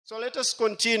So let us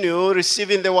continue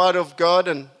receiving the Word of God,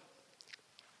 and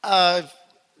I've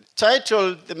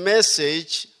titled the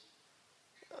message,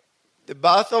 The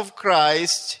Birth of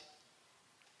Christ,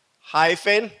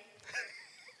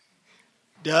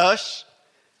 dash,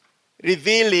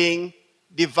 revealing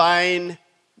divine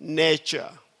nature.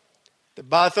 The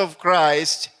birth of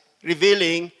Christ,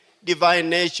 revealing divine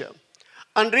nature.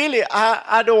 And really,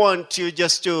 I don't want you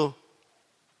just to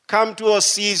come to a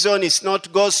season. It's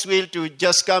not God's will to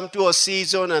just come to a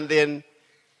season and then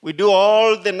we do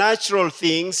all the natural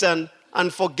things and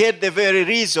forget the very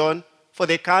reason for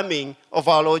the coming of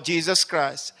our Lord Jesus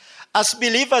Christ. As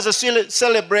believers, as we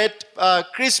celebrate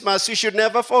Christmas, we should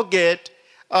never forget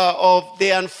of the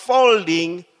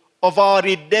unfolding of our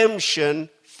redemption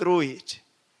through it.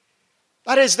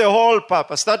 That is the whole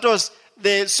purpose. That was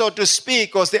the, so to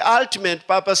speak, was the ultimate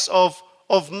purpose of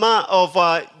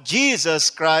Jesus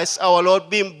Christ, our Lord,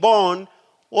 being born,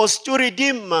 was to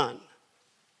redeem man.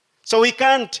 So we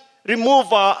can't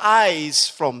remove our eyes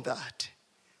from that.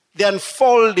 The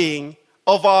unfolding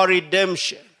of our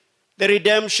redemption, the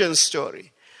redemption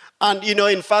story. And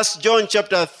in 1 John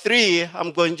chapter 3,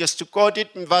 I'm going just to quote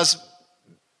it in verse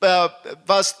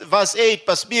 8,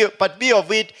 part B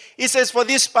of it, it says, "For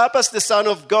this purpose the Son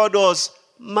of God was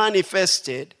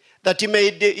manifested, that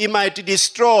he might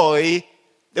destroy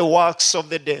the works of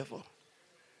the devil."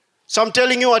 So I'm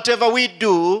telling you, whatever we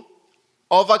do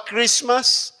over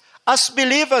Christmas, as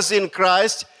believers in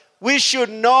Christ, we should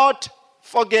not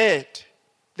forget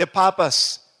the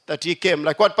purpose that he came.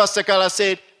 Like what Pastor Carla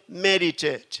said,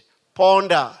 meditate,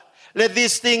 ponder. Let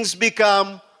these things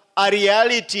become a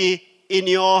reality in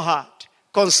your heart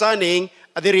concerning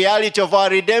the reality of our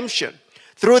redemption.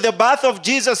 Through the birth of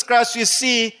Jesus Christ, we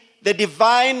see the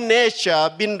divine nature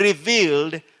being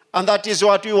revealed, and that is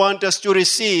what we want us to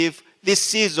receive this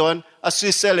season as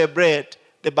we celebrate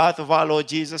the birth of our Lord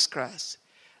Jesus Christ.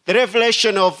 The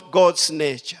revelation of God's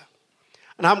nature.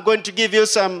 And I'm going to give you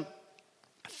some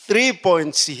 3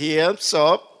 points here.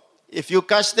 So if you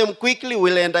catch them quickly,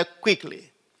 we'll end up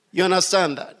quickly. You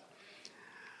understand that?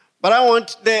 But I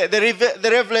want the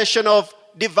revelation of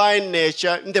divine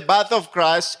nature in the birth of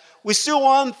Christ. We see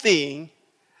one thing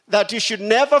that you should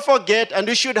never forget, and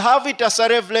you should have it as a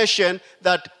revelation,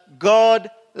 that God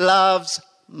loves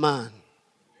man.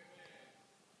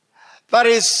 That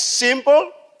is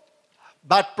simple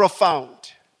but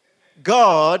profound.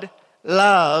 God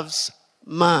loves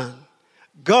man.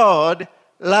 God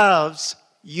loves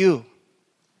you.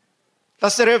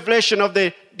 That's the revelation of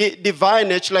the divine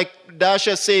nature, like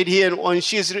Dasha said here when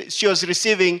she was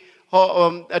receiving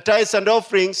her tithes and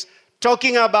offerings,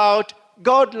 talking about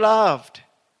God loved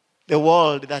the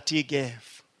world that he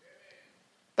gave.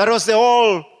 That was the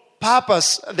whole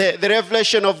purpose, the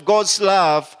revelation of God's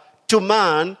love to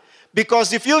man,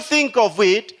 because if you think of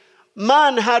it,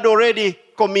 man had already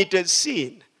committed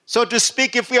sin. So to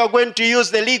speak, if we are going to use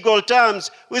the legal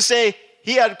terms, we say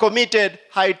he had committed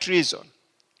high treason.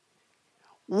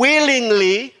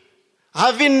 Willingly,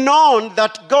 having known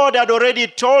that God had already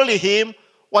told him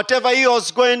whatever he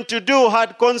was going to do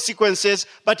had consequences,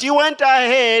 but he went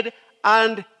ahead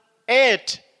and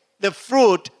ate the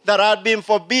fruit that had been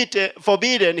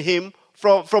forbidden him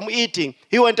from eating.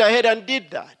 He went ahead and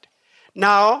did that.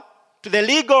 Now, to the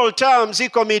legal terms, he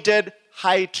committed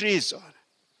high treason,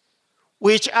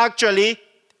 which actually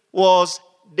was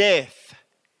death.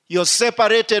 He was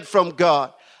separated from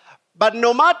God. But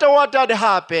no matter what had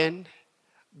happened,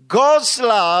 God's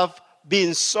love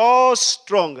being so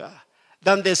stronger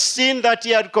than the sin that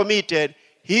he had committed,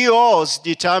 he was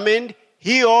determined,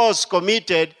 he was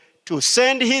committed to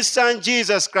send his son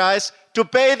Jesus Christ to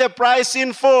pay the price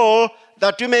in full,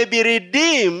 that we may be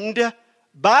redeemed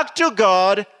back to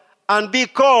God and be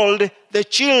called the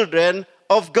children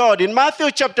of God. In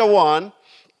Matthew chapter 1,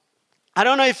 I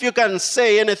don't know if you can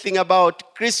say anything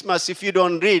about Christmas if you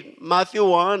don't read Matthew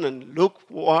 1 and Luke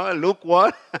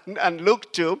 1 and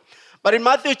Luke 2. But in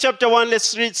Matthew chapter 1,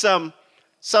 let's read some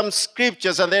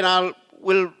scriptures, and then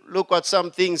we'll look at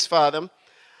some things further.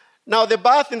 Now the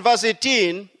birth, in verse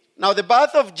 18, now the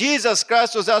birth of Jesus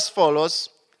Christ was as follows.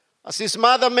 As his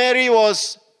mother Mary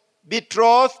was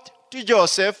betrothed to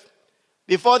Joseph,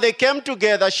 before they came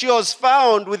together, she was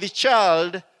found with the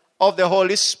child of the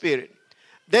Holy Spirit.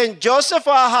 Then Joseph,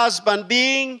 her husband,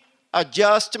 being a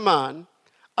just man,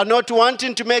 and not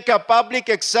wanting to make a public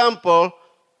example,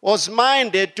 was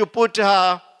minded to put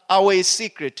her away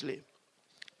secretly.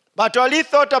 But while he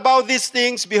thought about these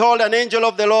things, behold, an angel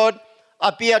of the Lord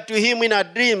appeared to him in a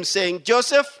dream, saying,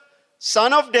 "Joseph,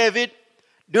 son of David,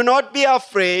 do not be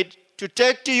afraid to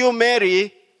take to you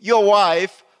Mary, your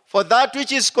wife, for that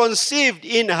which is conceived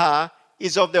in her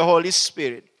is of the Holy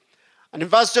Spirit. And in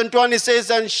verse 21 it says,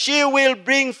 and she will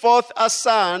bring forth a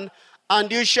son,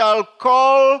 and you shall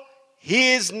call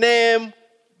his name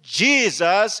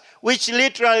Jesus, which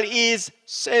literally is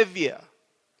Savior.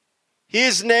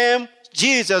 His name,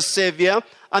 Jesus, Savior.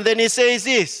 And then he says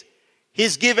this,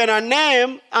 he's given a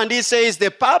name, and he says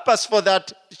the purpose for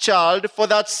that child, for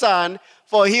that son,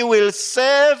 for he will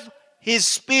save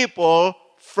his people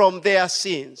from their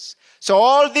sins. So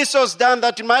all this was done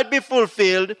that it might be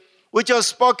fulfilled, which was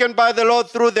spoken by the Lord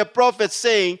through the prophet,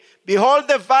 saying, behold,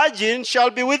 the virgin shall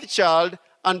be with child,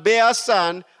 and bear a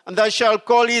son, and thou shalt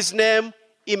call his name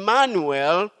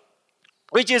Emmanuel,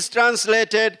 which is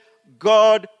translated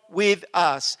God with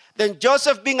us. Then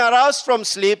Joseph, being aroused from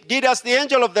sleep, did as the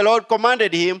angel of the Lord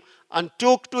commanded him, and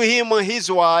took to him his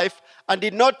wife, and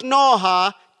did not know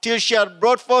her till she had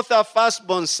brought forth her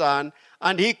firstborn son,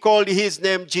 and he called his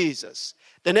name Jesus.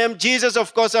 The name Jesus,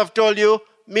 of course, I've told you,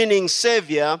 meaning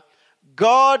Savior.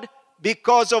 God,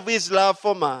 because of his love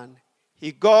for man,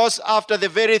 he goes after the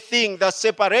very thing that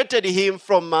separated him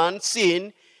from man,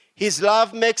 sin. His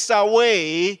love makes a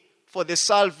way for the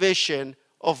salvation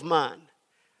of man.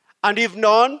 And you've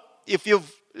known, if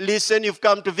you've listened, you've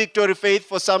come to Victory Faith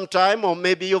for some time, or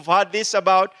maybe you've heard this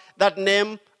about that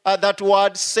name, that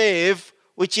word save,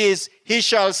 which is he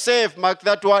shall save, mark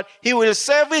that word. He will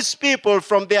save his people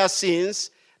from their sins.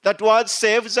 That word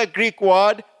save is a Greek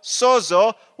word,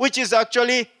 sozo, which is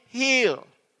actually heal.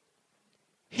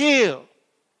 Heal.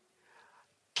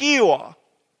 Cure.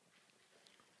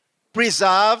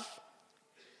 Preserve.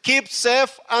 Keep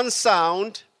safe and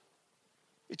sound,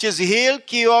 which is heal,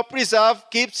 cure, preserve,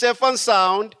 keep safe and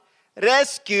sound,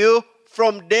 rescue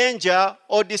from danger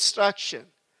or destruction.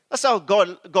 That's how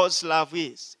God's love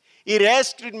is. He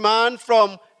rescued man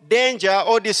from danger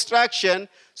or destruction.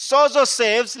 Sozo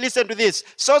saves, listen to this,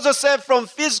 sozo saves from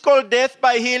physical death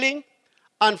by healing,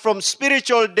 and from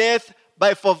spiritual death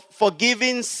by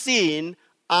forgiving sin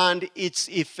and its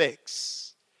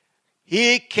effects.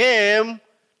 He came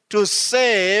to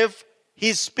save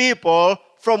his people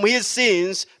from his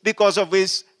sins because of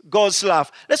his God's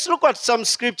love. Let's look at some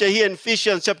scripture here in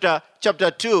Ephesians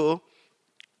chapter 2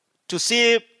 to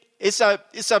see it's a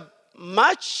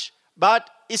much, but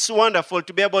it's wonderful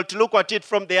to be able to look at it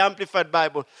from the Amplified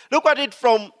Bible. Look at it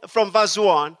from verse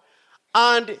 1.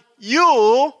 And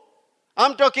you,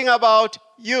 I'm talking about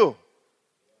you.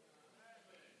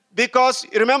 Because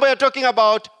remember, you're talking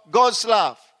about God's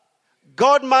love.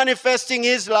 God manifesting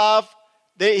his love,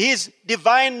 his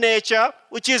divine nature,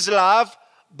 which is love,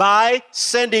 by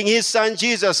sending his son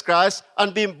Jesus Christ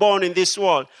and being born in this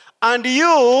world. And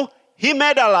you, he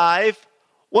made alive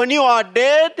when you are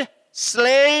dead,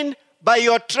 slain by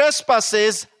your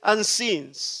trespasses and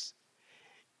sins,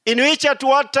 in which at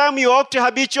what time you walked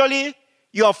habitually,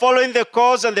 you are following the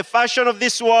course and the fashion of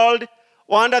this world,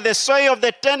 or under the sway of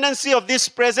the tendency of this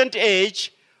present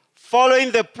age,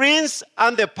 following the prince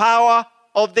and the power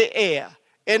of the air.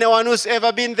 Anyone who's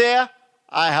ever been there?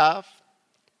 I have.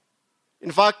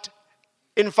 In fact,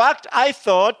 I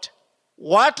thought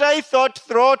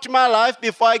throughout my life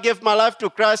before I gave my life to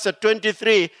Christ at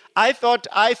 23, I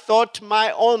thought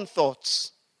my own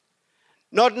thoughts.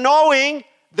 Not knowing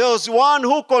there was one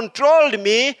who controlled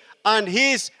me, and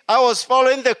I was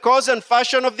following the course and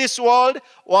fashion of this world,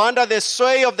 or under the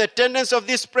sway of the tendency of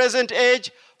this present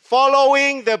age,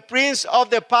 following the prince of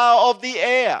the power of the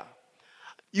air.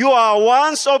 You are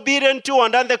once obedient to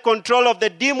and under the control of the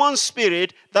demon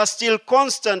spirit that still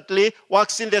constantly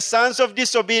works in the sons of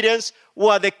disobedience, who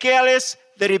are the careless,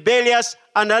 the rebellious,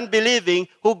 and unbelieving,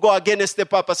 who go against the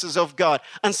purposes of God.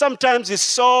 And sometimes it's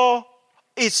so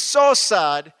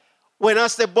sad when,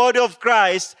 as the body of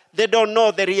Christ, they don't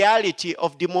know the reality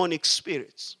of demonic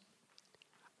spirits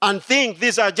and think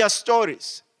these are just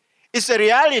stories. It's a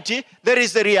reality. There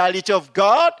is the reality of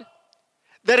God.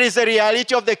 There is a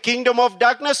reality of the kingdom of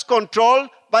darkness controlled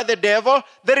by the devil.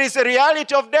 There is a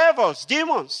reality of devils,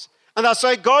 demons. And that's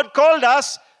why God called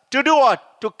us to do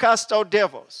what? To cast out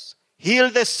devils, heal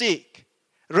the sick,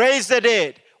 raise the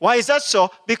dead. Why is that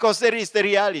so? Because there is the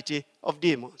reality of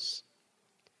demons.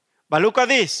 But look at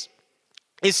this.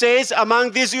 It says,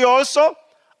 among these we also,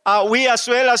 we as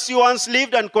well as you once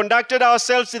lived and conducted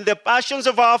ourselves in the passions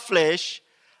of our flesh,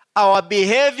 our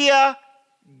behavior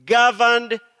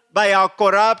governed by our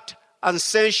corrupt and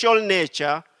sensual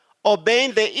nature,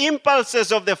 obeying the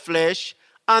impulses of the flesh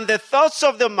and the thoughts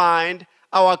of the mind,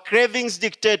 our cravings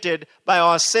dictated by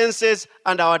our senses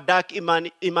and our dark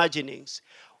imaginings.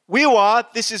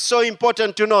 This is so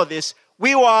important to know this,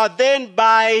 we were then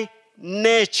by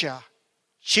nature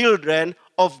children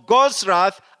of God's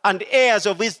wrath and heirs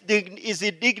of his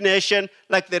indignation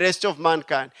like the rest of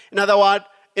mankind. In other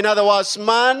words,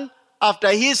 man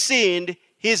after he sinned,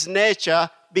 his nature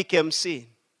became sin.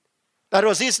 That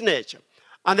was his nature.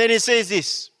 And then he says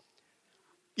this.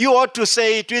 You ought to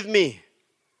say it with me.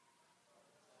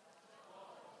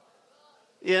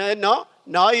 Yeah,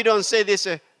 no, you don't say this.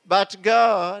 But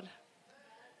God.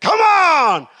 Come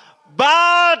on!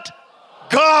 But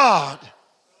God.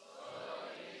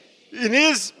 In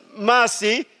his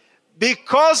mercy,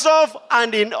 because of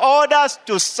and in order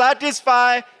to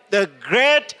satisfy the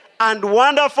great and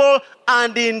wonderful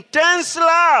and intense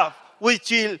love which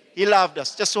he loved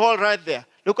us. Just hold right there.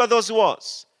 Look at those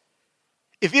words.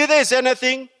 If there is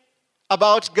anything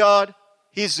about God,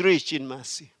 he's rich in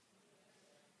mercy.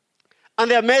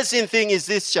 And the amazing thing is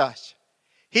this, church.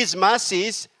 His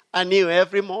mercies are new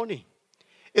every morning.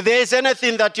 If there is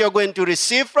anything that you're going to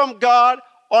receive from God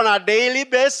on a daily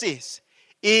basis,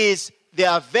 is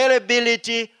the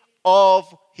availability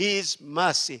of his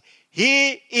mercy.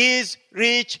 He is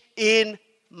rich in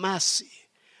mercy.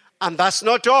 And that's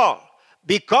not all.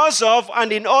 Because of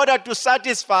and in order to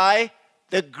satisfy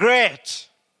the great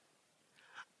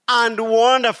and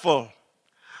wonderful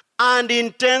and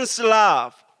intense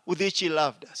love with which he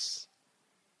loved us.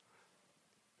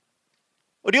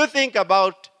 What do you think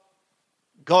about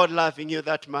God loving you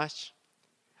that much?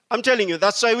 I'm telling you,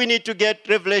 that's why we need to get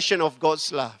revelation of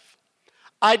God's love.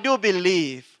 I do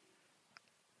believe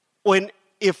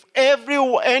if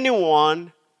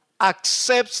anyone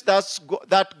accepts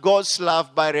that God's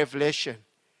love by revelation,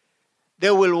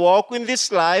 they will walk in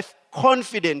this life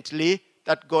confidently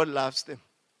that God loves them.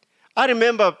 I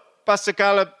remember Pastor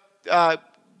Caleb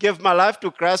gave my life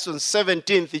to Christ on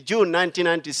 17th June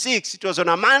 1996. It was on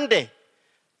a Monday,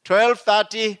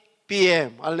 12:30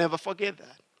 p.m. I'll never forget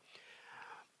that.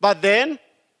 But then,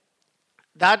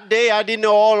 that day I didn't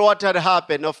know all what had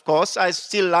happened. Of course, I was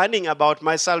still learning about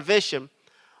my salvation.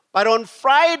 But on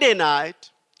Friday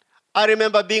night, I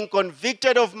remember being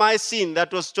convicted of my sin.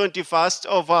 That was 21st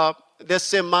of the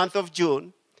same month of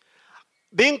June.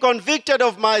 Being convicted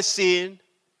of my sin,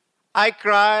 I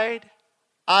cried,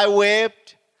 I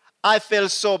wept, I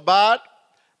felt so bad.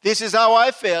 This is how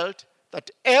I felt,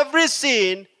 that every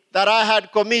sin that I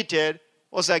had committed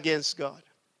was against God.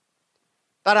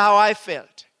 That's how I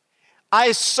felt.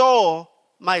 I saw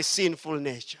my sinful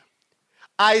nature.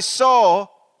 I saw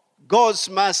God's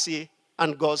mercy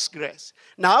and God's grace.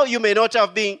 Now, you may not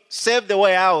have been saved the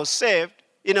way I was saved.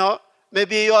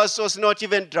 Maybe yours was not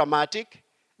even dramatic.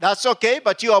 That's okay,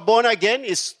 but you are born again.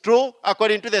 It's true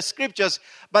according to the scriptures.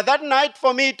 But that night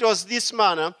for me, it was this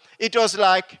manner. It was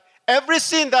like every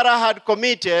sin that I had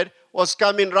committed was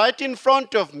coming right in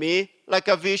front of me like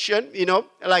a vision,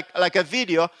 like a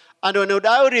video. And when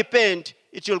I repent,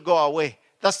 it will go away.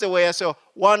 That's the way I saw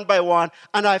one by one.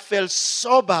 And I felt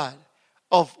so bad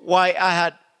of why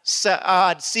I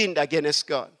had sinned against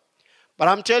God. But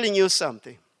I'm telling you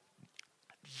something.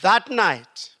 That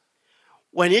night,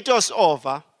 when it was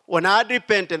over, when I had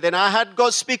repented, then I had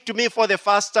God speak to me for the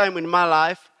first time in my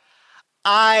life,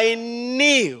 I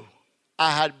knew I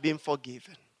had been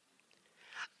forgiven.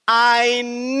 I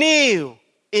knew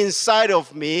inside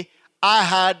of me I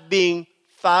had been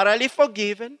thoroughly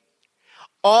forgiven.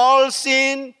 All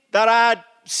sin that I had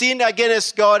sinned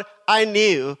against God, I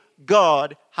knew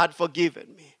God had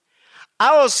forgiven me.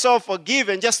 I was so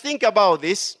forgiven. Just think about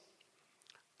this.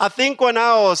 I think when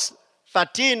I was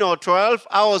 13 or 12,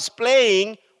 I was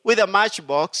playing with a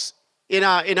matchbox in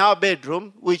our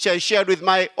bedroom, which I shared with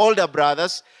my older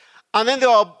brothers. And then there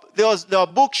were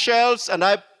bookshelves, and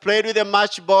I played with a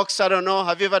matchbox. I don't know.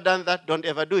 Have you ever done that? Don't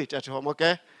ever do it at home,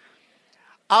 okay?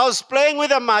 I was playing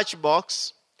with a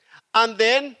matchbox, and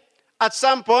then at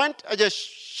some point, I just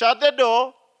shut the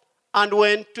door and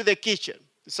went to the kitchen.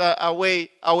 So away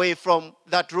from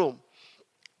that room.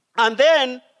 And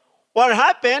then what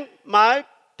happened, my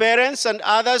parents and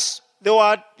others, they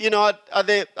were, at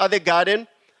the garden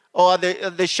or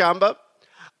at the chamber,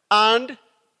 and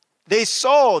they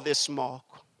saw the smoke.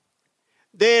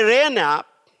 They ran up,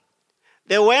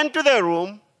 they went to the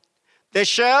room, the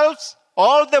shelves,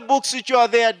 all the books which were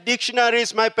there,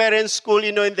 dictionaries, my parents' school,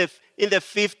 in the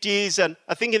 50s, and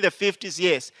I think in the 50s,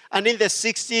 yes, and in the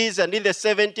 60s and in the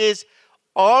 70s,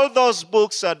 all those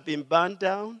books had been burned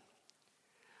down.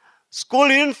 School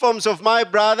uniforms of my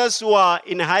brothers who were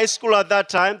in high school at that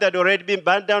time, that had already been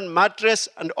burned down, mattress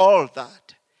and all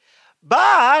that.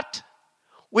 But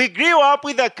we grew up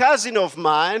with a cousin of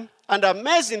mine, and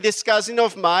amazing, this cousin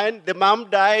of mine, the mom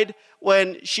died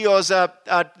when she was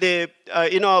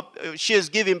she was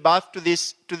giving birth to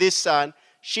this son.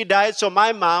 She died, so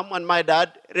my mom and my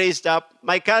dad raised up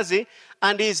my cousin,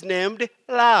 and he's named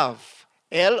Love,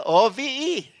 Love.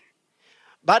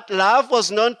 But love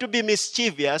was known to be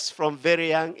mischievous from very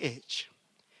young age.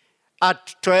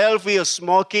 At 12, we were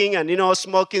smoking and,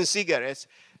 smoking cigarettes.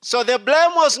 So the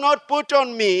blame was not put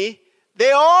on me.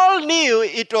 They all knew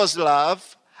it was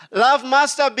love. Love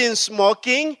must have been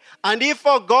smoking, and he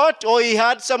forgot, or he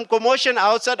had some commotion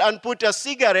outside and put a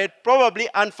cigarette probably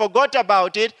and forgot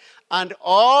about it. And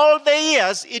all the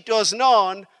years it was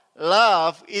known,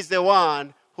 love is the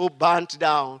one who burnt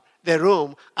down the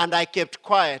room, and I kept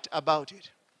quiet about it.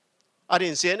 I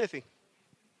didn't say anything.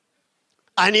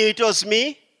 I knew it was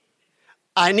me.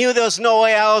 I knew there was no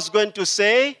way I was going to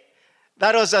say.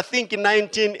 That was, I think, in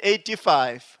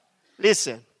 1985.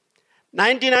 Listen,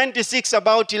 1996,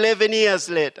 about 11 years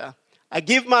later, I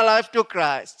give my life to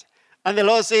Christ. And the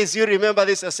Lord says, you remember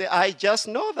this? I say, I just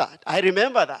know that. I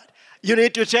remember that. You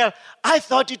need to tell. I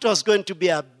thought it was going to be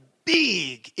a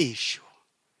big issue.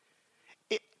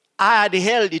 I had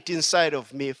held it inside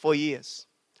of me for years.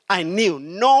 I knew.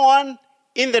 No one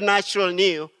in the natural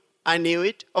knew. I knew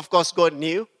it. Of course, God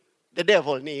knew. The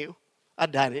devil knew.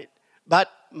 I'd done it.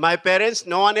 But my parents,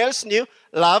 no one else knew.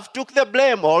 Love took the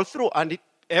blame all through. And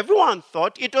everyone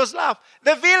thought it was love.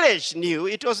 The village knew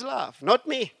it was love, not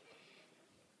me.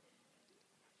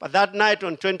 But that night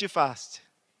on 21st,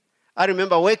 I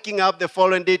remember waking up the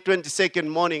following day, 22nd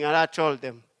morning, and I told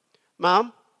them,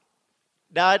 Mom,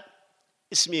 Dad,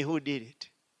 it's me who did it.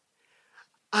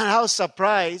 And I was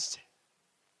surprised.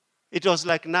 It was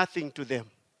like nothing to them.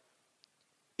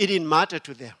 It didn't matter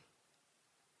to them.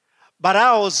 But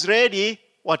I was ready.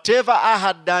 Whatever I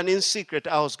had done in secret,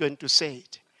 I was going to say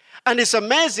it. And it's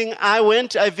amazing.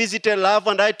 I visited Love,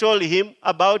 and I told him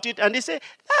about it. And he said,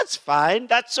 that's fine.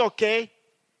 That's okay.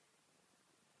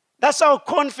 That's how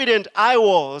confident I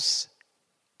was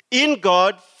in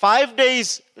God 5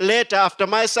 days later after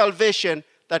my salvation,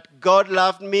 that God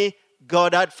loved me,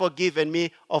 God had forgiven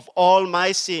me of all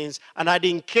my sins, and I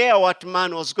didn't care what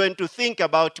man was going to think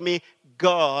about me.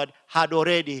 God had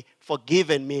already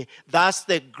forgiven me. That's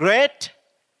the great,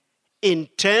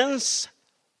 intense,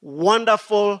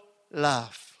 wonderful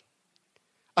love.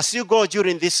 As you go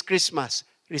during this Christmas,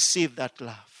 receive that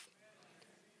love.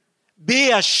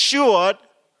 Be assured,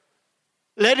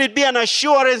 let it be an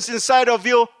assurance inside of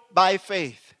you by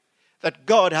faith that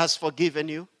God has forgiven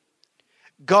you.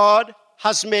 God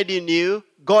has made you new.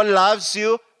 God loves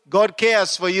you. God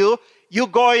cares for you. You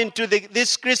go into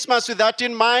this Christmas with that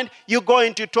in mind. You go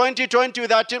into 2020 with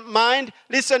that in mind.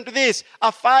 Listen to this.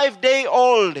 A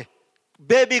 5-day-old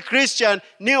baby Christian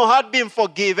knew had been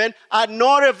forgiven, had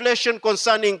no revelation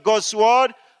concerning God's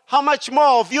word. How much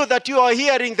more of you that you are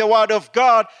hearing the word of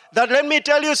God, that let me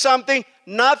tell you something,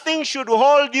 nothing should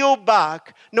hold you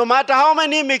back. No matter how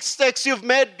many mistakes you've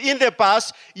made in the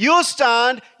past, you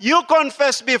stand, you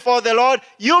confess before the Lord,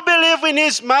 you believe in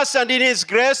His mercy and in His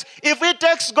grace. If it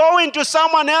takes going to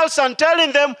someone else and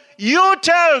telling them, you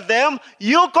tell them,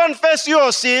 you confess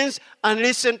your sins, and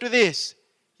listen to this,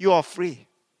 you are free.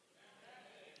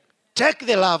 Take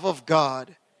the love of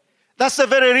God. That's the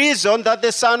very reason that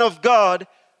the Son of God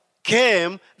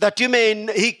came,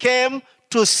 He came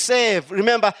to save.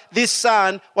 Remember, this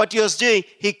Son, what He was doing,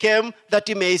 He came that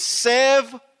He may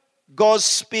save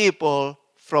God's people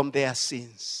from their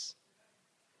sins.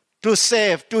 To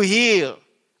save, to heal,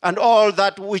 and all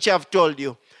that which I've told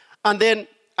you. And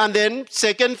then,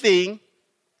 second thing, let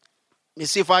me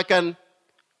see if I can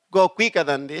go quicker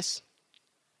than this.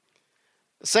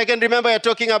 Second, remember, you're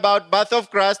talking about birth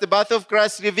of Christ, the birth of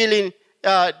Christ revealing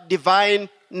divine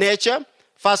nature.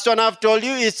 First one I've told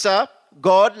you is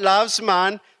God loves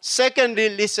man. Secondly,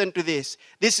 listen to this.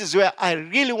 This is where I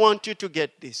really want you to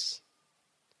get this.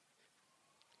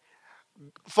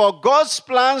 For God's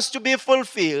plans to be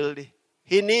fulfilled,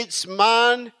 He needs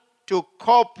man to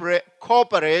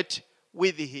cooperate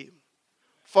with Him.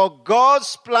 For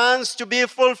God's plans to be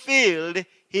fulfilled,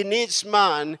 He needs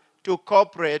man to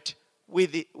cooperate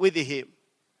with Him.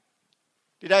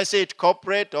 Did I say it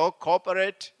cooperate or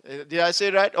cooperate? Did I say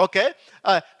it right? Okay.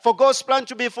 For God's plan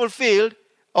to be fulfilled,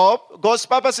 or God's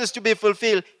purposes to be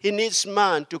fulfilled, He needs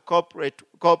man to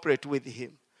cooperate with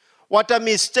Him. What a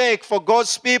mistake for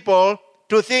God's people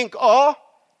to think,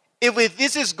 if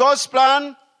this is God's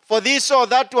plan for this or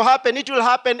that to happen, it will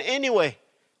happen anyway.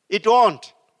 It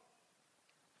won't.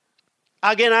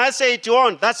 Again, I say it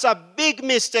won't. That's a big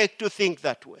mistake to think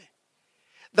that way.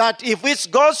 That if it's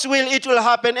God's will, it will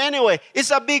happen anyway.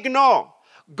 It's a big no.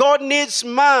 God needs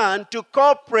man to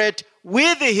cooperate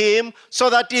with Him so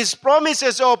that His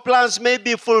promises or plans may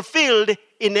be fulfilled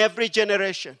in every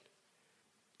generation.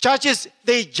 Churches,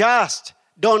 they just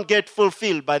don't get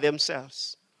fulfilled by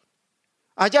themselves.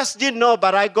 I just didn't know,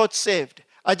 but I got saved.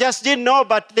 I just didn't know,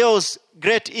 but there was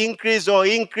great increase or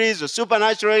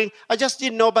supernatural. I just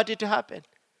didn't know, but it happened.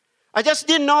 I just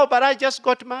didn't know, but I just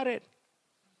got married.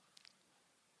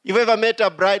 You've ever met a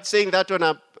bride saying that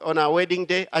on a wedding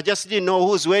day? I just didn't know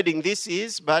whose wedding this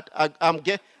is, but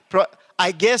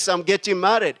I guess I'm getting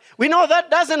married. We know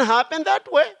that doesn't happen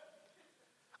that way.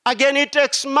 Again, it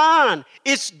takes man.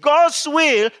 It's God's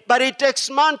will, but it takes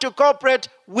man to cooperate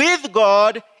with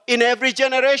God in every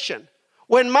generation.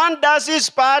 When man does his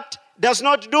part, does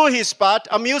not do his part,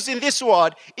 I'm using this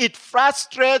word, it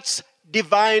frustrates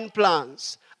divine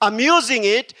plans. I'm using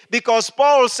it because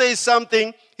Paul says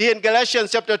something here in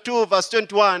Galatians chapter 2, verse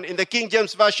 21, in the King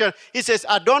James Version. He says,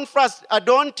 I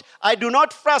do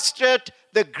not frustrate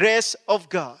the grace of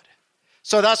God.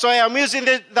 So that's why I'm using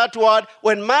that word.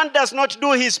 When man does not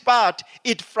do his part,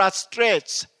 it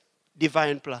frustrates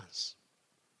divine plans.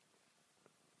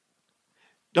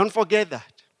 Don't forget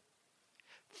that.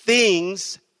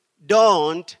 Things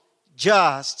don't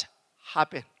just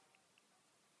happen.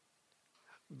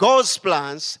 God's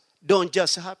plans don't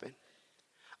just happen.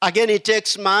 Again, it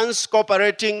takes man's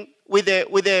cooperating with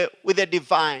the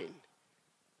divine,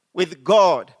 with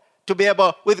God to be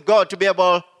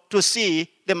able to see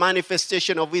the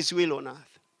manifestation of His will on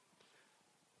earth.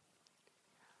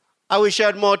 I wish I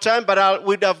had more time, but I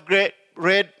would have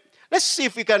read. Let's see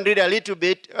if we can read a little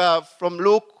bit from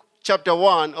Luke chapter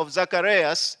 1 of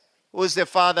Zacharias, who is the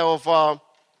father of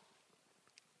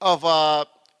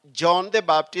John the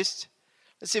Baptist.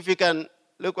 Let's see if we can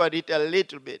look at it a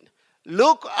little bit.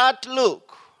 Look at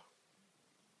Luke.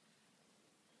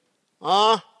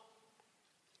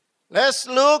 Let's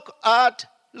look at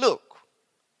Luke.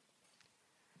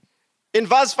 In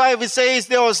verse 5 it says,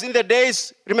 there was in the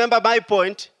days, remember my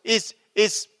point, is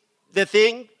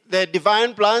the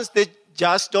divine plans, they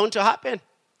just don't happen.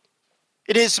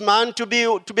 It is man to be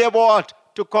able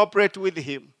to cooperate with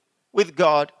him, with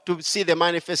God, to see the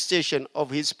manifestation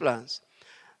of his plans.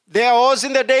 There was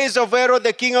in the days of Herod,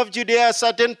 the king of Judea, a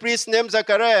certain priest named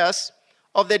Zacharias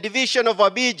of the division of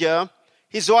Abijah.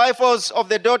 His wife was of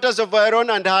the daughters of Aaron,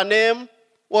 and her name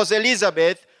was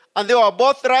Elizabeth. And they were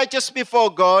both righteous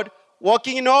before God,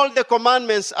 walking in all the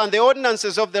commandments and the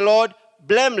ordinances of the Lord,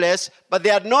 blameless. But they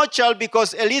had no child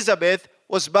because Elizabeth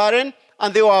was barren,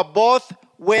 and they were both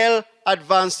well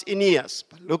advanced in years.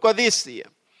 But look at this here.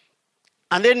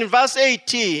 And then in verse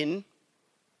 18,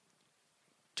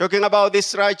 talking about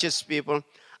these righteous people,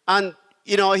 and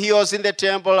he was in the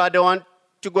temple. I don't want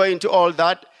to go into all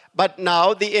that. But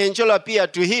now the angel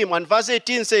appeared to him. And verse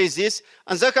 18 says this,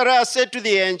 and Zechariah said to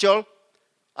the angel,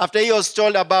 after he was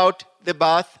told about the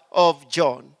birth of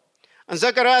John. And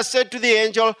Zechariah said to the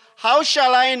angel, how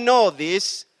shall I know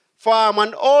this? For I am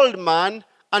an old man,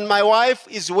 and my wife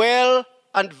is well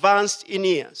advanced in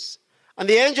years. And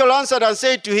the angel answered and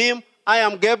said to him, I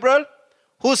am Gabriel,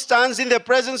 who stands in the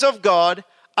presence of God,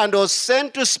 and was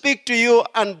sent to speak to you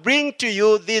and bring to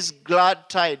you these glad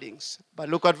tidings. But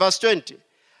look at verse 20.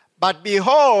 But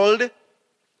behold,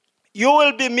 you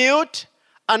will be mute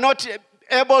and not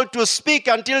able to speak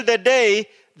until the day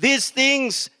these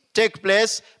things take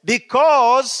place,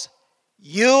 because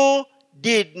you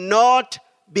did not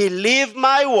believe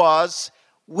my words,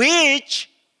 which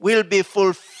will be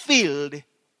fulfilled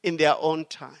in their own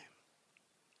time.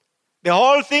 The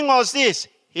whole thing was this: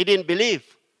 he didn't believe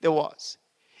the words.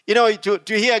 To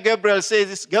hear Gabriel say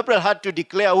this, Gabriel had to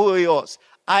declare who he was.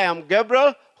 I am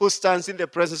Gabriel, who stands in the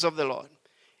presence of the Lord.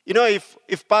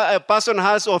 If a person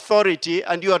has authority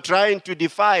and you are trying to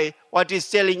defy what he's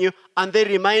telling you, and they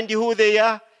remind you who they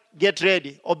are, get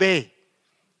ready, obey.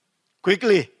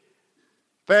 Quickly.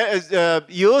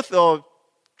 Youth or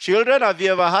children, have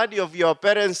you ever heard of your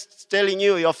parents telling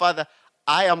you, your father,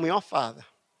 I am your father?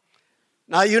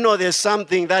 Now there's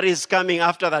something that is coming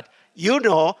after that.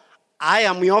 I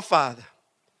am your father.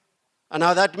 And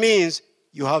now that means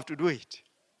you have to do it.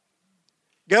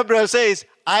 Gabriel says,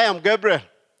 I am Gabriel,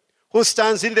 who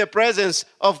stands in the presence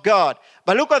of God.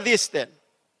 But look at this then.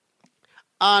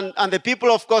 And the people,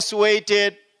 of course,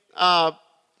 waited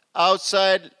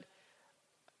outside.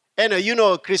 And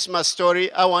a Christmas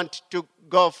story. I want to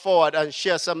go forward and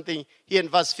share something here in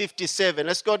verse 57.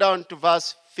 Let's go down to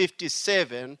verse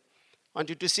 57. I want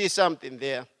you to see something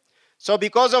there. So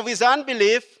because of his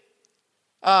unbelief,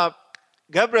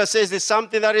 Gabriel says there's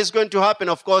something that is going to happen.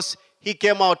 Of course, he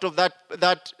came out of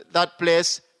that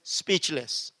place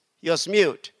speechless. He was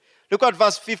mute. Look at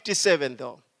verse 57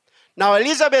 though. Now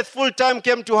Elizabeth full time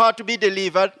came to her to be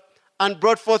delivered and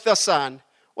brought forth a son.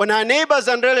 When her neighbors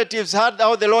and relatives heard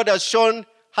how the Lord has shown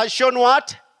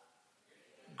what?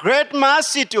 Great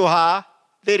mercy to her,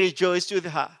 they rejoiced with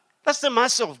her. That's the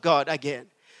mercy of God again.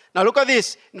 Now look at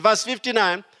this in verse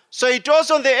 59. So it was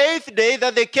on the 8th day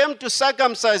that they came to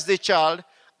circumcise the child,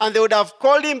 and they would have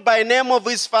called him by name of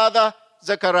his father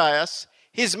Zacharias.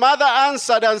 His mother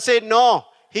answered and said, no,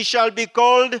 he shall be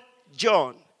called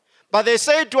John. But they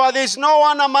said to her, there is no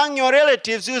one among your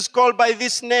relatives who is called by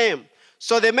this name.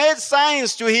 So they made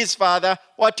signs to his father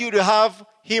what you would have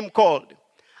him called.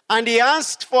 And he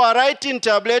asked for a writing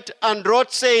tablet and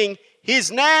wrote, saying,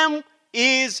 his name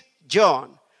is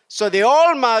John. So they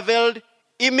all marveled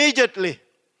immediately.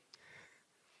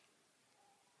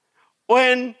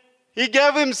 When he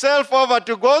gave himself over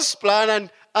to God's plan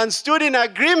and stood in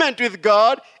agreement with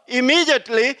God,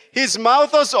 immediately his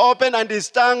mouth was open and his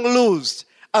tongue loosed.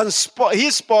 And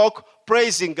he spoke,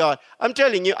 praising God. I'm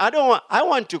telling you, I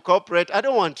want to cooperate. I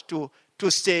don't want to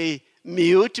stay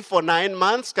mute for 9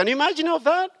 months. Can you imagine of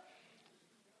that?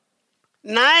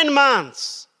 9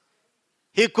 months.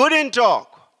 He couldn't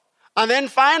talk. And then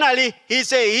finally, he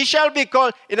said, he shall be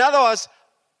called. In other words,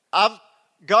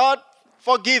 God,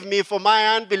 forgive me for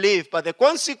my unbelief. But the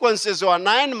consequences were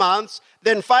 9 months.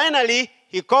 Then finally,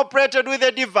 he cooperated with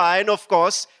the divine, of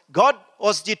course. God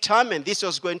was determined this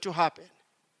was going to happen.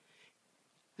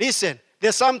 Listen,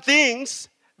 there's some things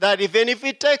that even if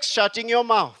it takes shutting your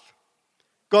mouth,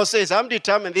 God says, I'm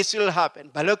determined this will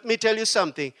happen. But let me tell you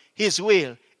something. His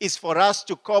will is for us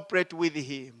to cooperate with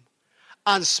him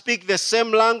and speak the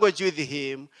same language with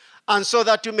him, and so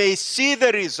that you may see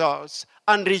the results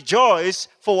and rejoice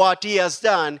for what he has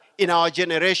done in our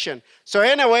generation. So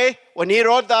anyway, when he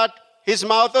wrote that, his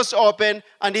mouth was open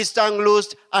and his tongue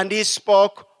loosed, and he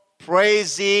spoke,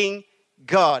 praising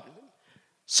God.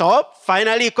 So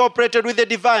finally he cooperated with the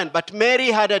divine. But Mary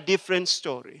had a different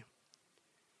story.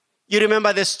 You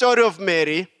remember the story of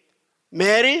Mary.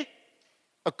 Mary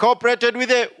cooperated with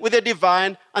the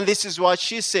divine, and this is what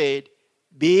she said.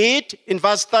 Be it, in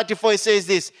verse 34 it says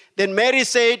this. Then Mary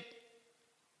said,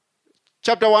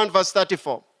 chapter 1 verse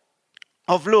 34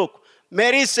 of Luke.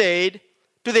 Mary said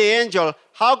to the angel,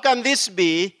 how can this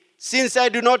be, since I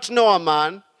do not know a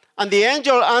man? And the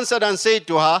angel answered and said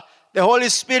to her, the Holy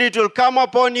Spirit will come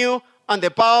upon you, and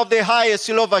the power of the highest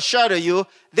will overshadow you.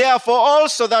 Therefore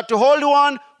also that Holy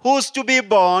One who's to be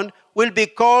born will be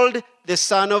called the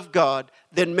Son of God.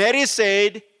 Then Mary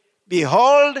said,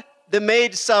 behold, the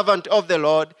maidservant of the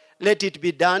Lord, let it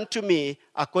be done to me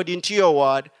according to your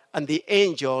word. And the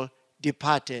angel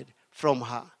departed from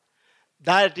her.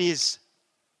 That is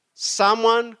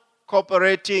someone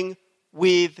cooperating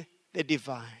with the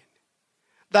divine.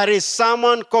 That is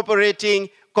someone cooperating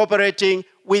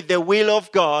with the will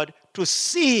of God to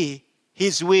see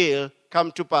his will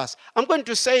come to pass. I'm going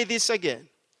to say this again.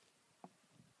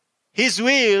 His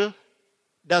will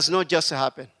does not just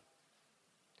happen.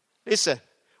 Listen,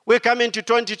 we're coming to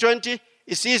 2020.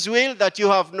 It's his will that you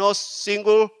have no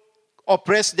single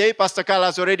oppressed day. Pastor Carl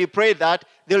has already prayed that.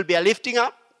 There will be a lifting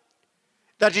up.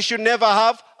 That you should never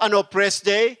have an oppressed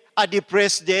day, a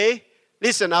depressed day.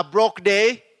 Listen, a broke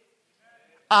day.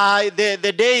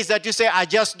 The days that you say, I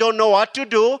just don't know what to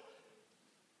do.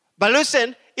 But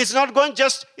listen, it's not going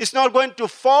to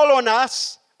fall on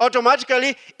us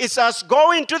automatically. It's us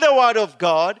going to the Word of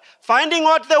God, finding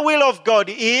what the will of God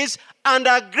is, and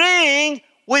agreeing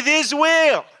with his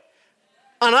will.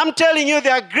 And I'm telling you,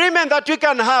 the agreement that we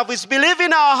can have is believe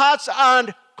in our hearts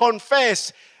and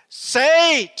confess.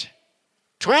 Say it.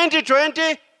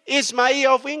 2020 is my year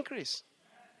of increase.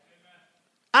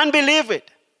 And believe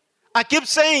it. I keep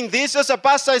saying this as a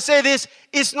pastor. I say this.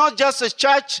 It's not just a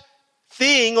church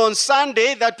thing on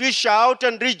Sunday that we shout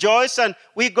and rejoice and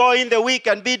we go in the week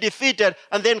and be defeated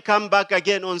and then come back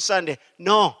again on Sunday.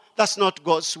 No, that's not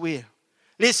God's will.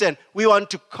 Listen, we want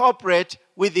to cooperate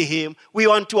with him. We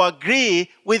want to agree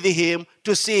with him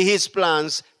to see his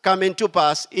plans come into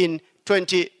pass in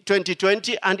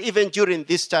 2020 and even during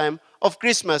this time of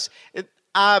Christmas.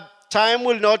 Time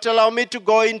will not allow me to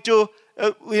go into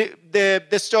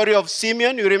the story of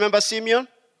Simeon. You remember Simeon?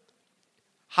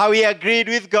 How he agreed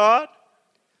with God.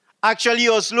 Actually, he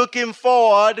was looking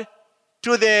forward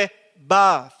to the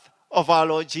birth of our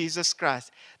Lord Jesus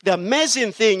Christ. The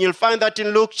amazing thing, you'll find that in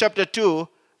Luke chapter 2,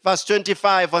 verse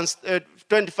 25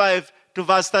 to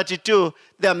verse 32.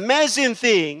 The amazing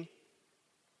thing,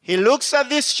 he looks at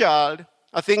this child.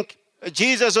 I think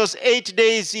Jesus was 8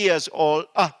 days old.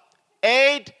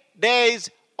 8 days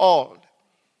old.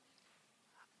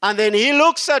 And then he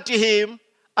looks at him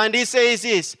and he says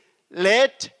this,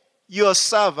 let your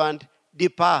servant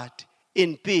depart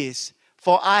in peace,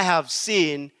 for I have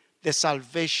seen the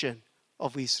salvation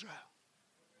of Israel.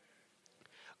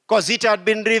 Because it had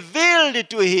been revealed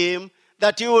to him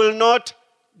that he will not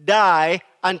die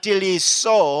until he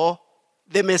saw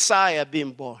the Messiah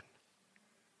being born.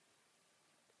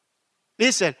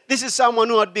 Listen, this is someone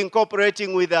who had been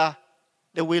cooperating with the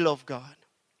will of God,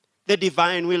 the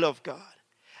divine will of God.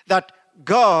 That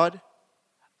God,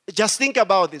 just think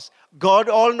about this, God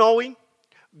all-knowing,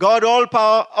 God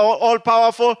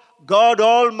all-powerful, God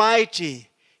almighty.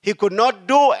 He could not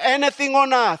do anything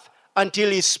on earth until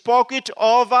he spoke it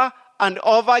over and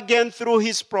over again through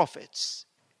his prophets.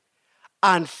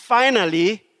 And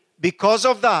finally, because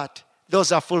of that, there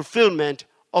was a fulfillment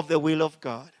of the will of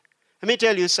God. Let me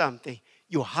tell you something.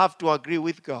 You have to agree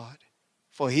with God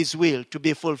for his will to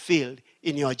be fulfilled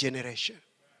in your generation.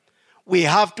 We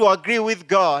have to agree with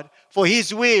God for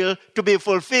his will to be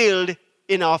fulfilled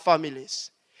in our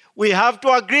families. We have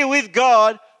to agree with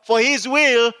God for his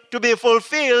will to be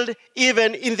fulfilled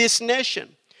even in this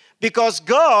nation. Because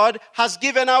God has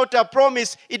given out a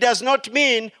promise, it does not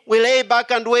mean we lay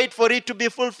back and wait for it to be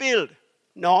fulfilled.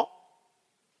 No.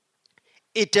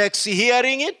 It takes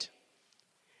hearing it.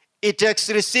 It takes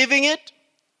receiving it.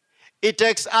 It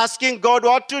takes asking God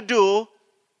what to do.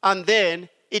 And then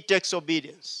it takes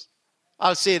obedience.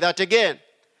 I'll say that again.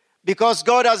 Because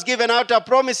God has given out a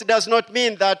promise, it does not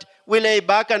mean that we lay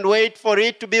back and wait for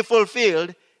it to be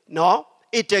fulfilled. No.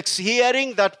 It takes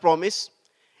hearing that promise.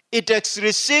 It takes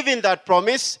receiving that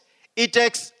promise. It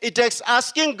takes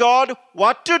asking God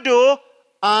what to do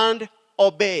and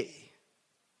obey.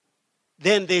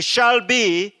 Then there shall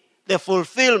be the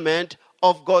fulfillment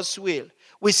of God's will.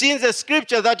 We see in the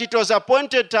scripture that it was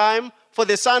appointed time for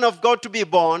the Son of God to be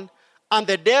born, and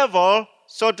the devil,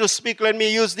 so to speak, let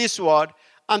me use this word,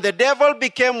 and the devil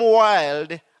became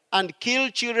wild and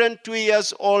killed children 2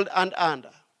 years old and under.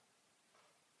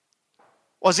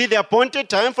 Was it the appointed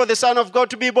time for the Son of God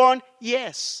to be born?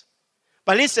 Yes.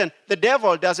 But listen, the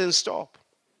devil doesn't stop.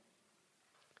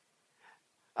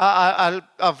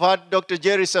 I've heard Dr.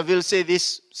 Jerry Saville say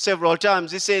this several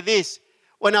times. He said this,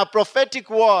 when a prophetic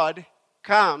word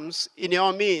comes in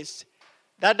your midst,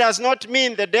 that does not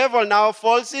mean the devil now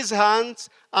folds his hands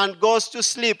and goes to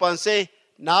sleep and say,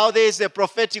 now there is a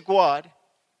prophetic word.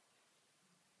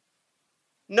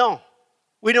 No,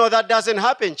 we know that doesn't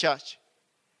happen, church.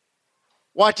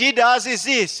 What he does is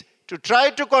this, to try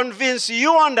to convince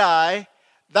you and I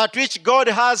that which God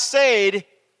has said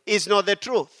is not the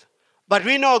truth. But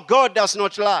we know God does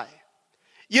not lie.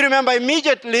 You remember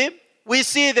immediately we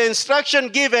see the instruction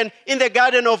given in the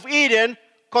Garden of Eden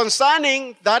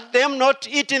concerning that them not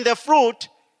eating the fruit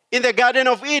in the Garden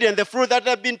of Eden, the fruit that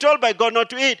had been told by God not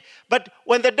to eat. But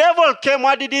when the devil came,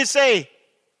 what did he say?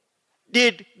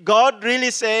 Did God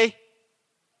really say?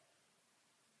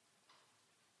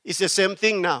 It's the same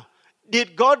thing now.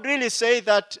 Did God really say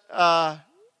that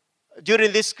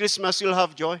during this Christmas you'll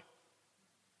have joy?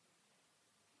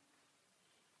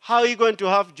 How are you going to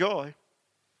have joy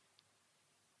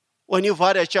when you've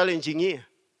had a challenging year?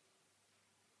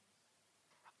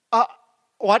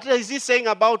 What is he saying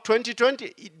about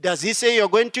 2020? Does he say you're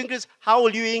going to increase? How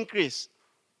will you increase?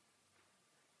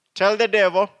 Tell the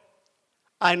devil,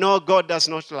 I know God does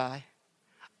not lie.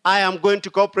 I am going to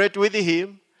cooperate with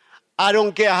him. I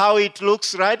don't care how it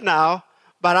looks right now,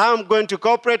 but I'm going to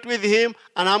cooperate with him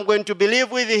and I'm going to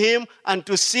believe with him and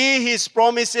to see his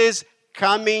promises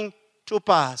coming to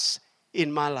pass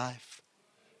in my life.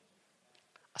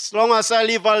 As long as I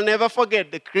live, I'll never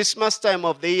forget the Christmas time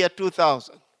of the year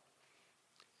 2000.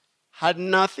 Had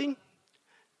nothing,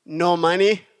 no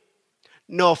money,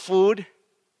 no food,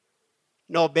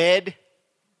 no bed.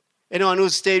 Anyone who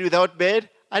stayed without bed?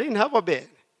 I didn't have a bed.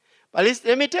 But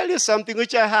let me tell you something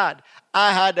which I had.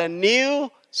 I had a new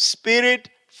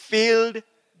spirit-filled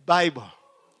Bible.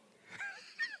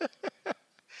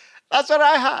 That's what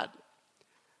I had.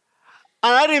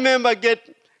 And I remember can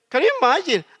you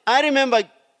imagine? I remember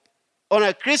on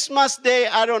a Christmas day,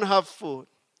 I don't have food.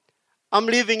 I'm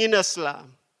living in a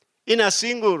slum, in a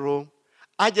single room.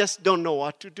 I just don't know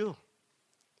what to do.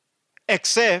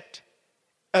 Except,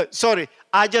 I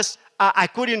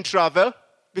couldn't travel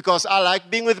because I like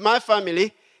being with my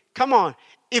family. Come on,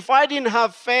 if I didn't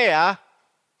have fare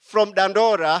from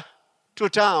Dandora to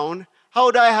town, how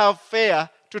would I have fare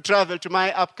to travel to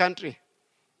my up country?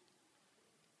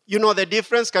 You know the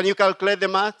difference? Can you calculate the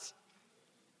maths?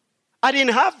 I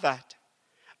didn't have that.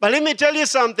 But let me tell you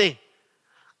something.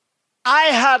 I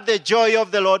had the joy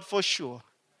of the Lord for sure.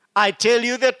 I tell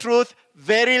you the truth,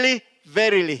 verily,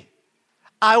 verily.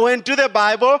 I went to the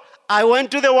Bible. I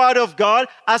went to the Word of God.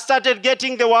 I started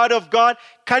getting the Word of God.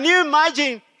 Can you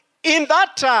imagine in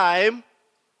that time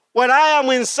when I am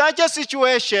in such a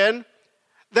situation,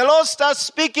 the Lord starts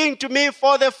speaking to me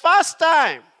for the first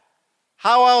time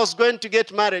how I was going to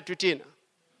get married to Tina.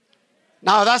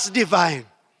 Now that's divine.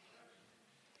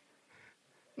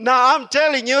 Now I'm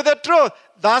telling you the truth.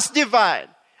 That's divine.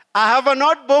 I have a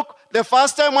notebook. The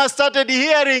first time I started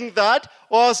hearing that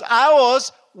I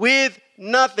was with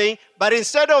nothing. But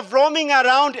instead of roaming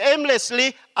around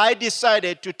aimlessly, I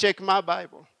decided to take my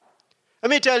Bible.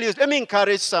 Let me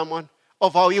encourage someone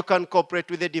of how you can cooperate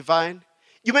with the divine.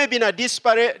 You may be in a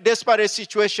desperate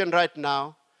situation right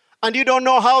now, and you don't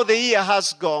know how the year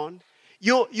has gone.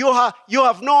 You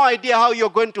have no idea how you're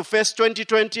going to face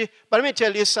 2020. But let me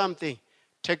tell you something.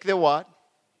 Take the word.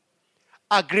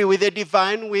 Agree with the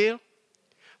divine will.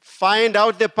 Find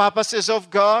out the purposes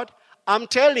of God. I'm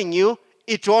telling you,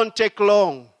 it won't take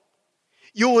long.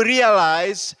 You will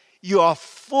realize you are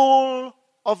full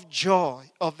of joy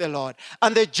of the Lord.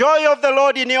 And the joy of the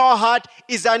Lord in your heart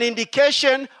is an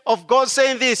indication of God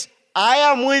saying this: I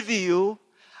am with you.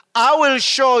 I will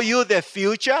show you the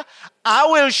future. I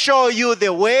will show you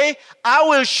the way. I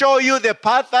will show you the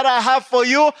path that I have for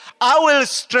you. I will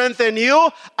strengthen you.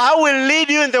 I will lead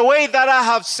you in the way that I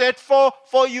have set for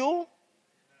you.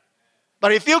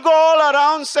 But if you go all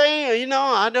around saying,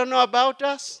 I don't know about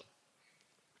us.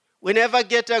 We never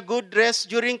get a good dress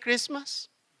during Christmas.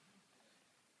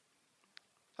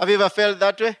 Have you ever felt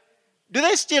that way? Do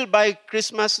they still buy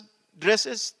Christmas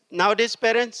dresses nowadays,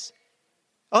 parents?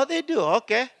 Oh, they do.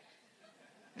 Okay.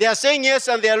 They are saying yes,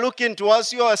 and they are looking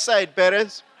towards your side,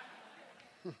 parents.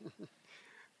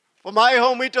 For my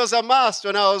home, it was a must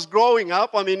when I was growing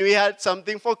up. We had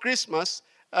something for Christmas,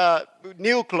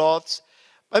 new clothes.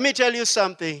 Let me tell you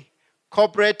something.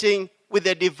 Cooperating with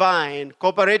the divine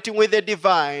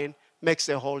makes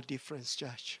a whole difference,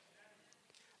 church.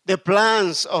 The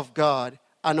plans of God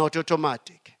are not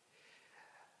automatic.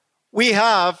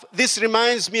 This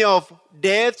reminds me of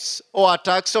deaths or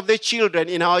attacks of the children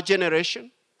in our generation.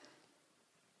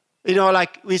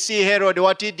 Like we see Herod,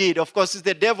 what he did. Of course, it's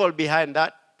the devil behind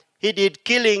that. He did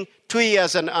killing 2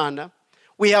 years and under.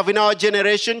 We have in our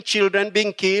generation children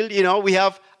being killed. We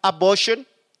have abortion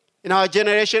in our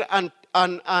generation. And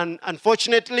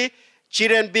unfortunately,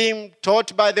 children being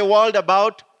taught by the world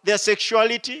about their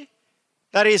sexuality.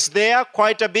 That is there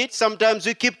quite a bit. Sometimes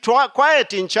we keep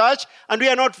quiet in church and we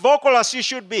are not vocal as you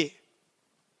should be.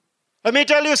 Let me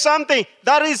tell you something.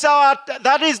 That is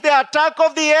the attack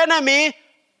of the enemy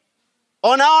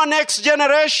on our next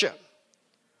generation.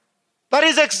 That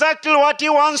is exactly what he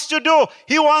wants to do.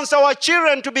 He wants our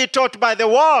children to be taught by the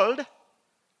world.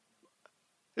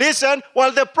 Listen,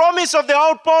 while the promise of the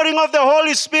outpouring of the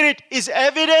Holy Spirit is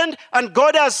evident and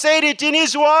God has said it in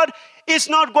His Word, it's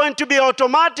not going to be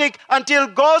automatic until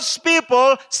God's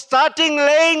people starting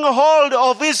laying hold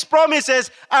of His promises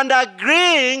and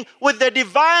agreeing with the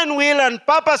divine will and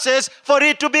purposes for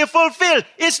it to be fulfilled.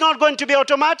 It's not going to be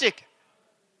automatic.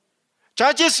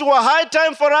 Churches, it was high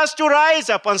time for us to rise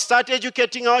up and start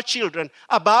educating our children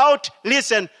about,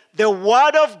 the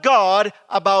Word of God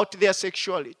about their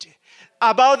sexuality.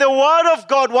 About the Word of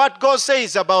God, what God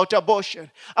says about abortion.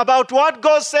 About what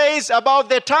God says about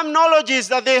the terminologies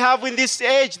that they have in this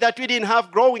age that we didn't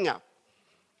have growing up.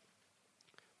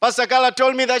 Pastor Carla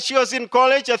told me that she was in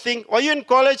college, I think. Were you in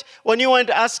college when you went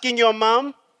asking your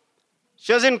mom?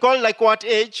 She was in college, like what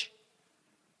age?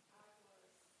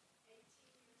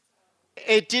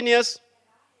 18 years.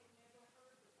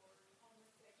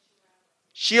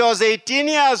 She was 18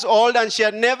 years old and she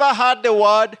had never heard the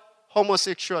word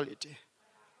homosexuality.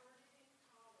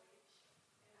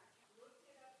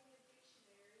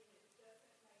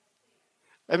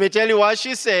 Let me tell you what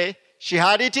she said. She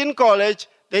had it in college.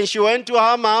 Then she went to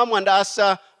her mom and asked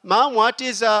her, Mom, what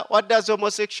does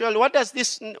homosexuality, what does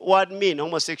this word mean,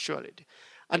 homosexuality?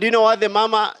 And do you know what the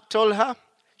mama told her?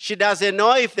 She doesn't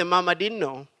know if the mama didn't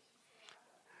know.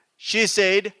 She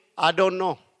said, I don't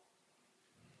know.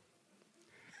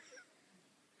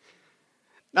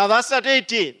 Now that's at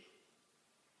 18.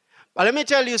 But let me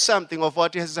tell you something of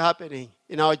what is happening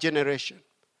in our generation.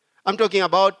 I'm talking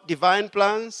about divine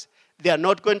plans. They are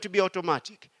not going to be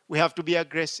automatic. We have to be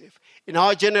aggressive. In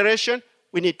our generation,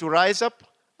 we need to rise up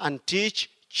and teach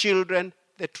children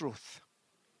the truth.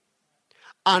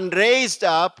 And raise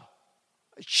up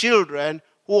children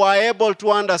who are able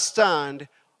to understand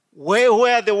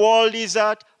where the world is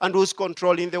at and who's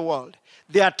controlling the world.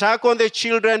 The attack on the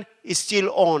children is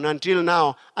still on until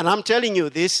now. And I'm telling you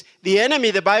this, the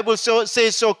enemy, the Bible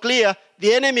says so clear,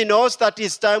 the enemy knows that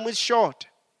his time is short.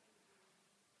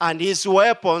 And his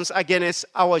weapons against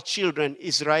our children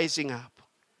is rising up.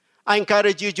 I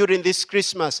encourage you during this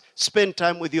Christmas, spend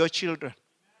time with your children.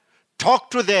 Talk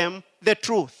to them the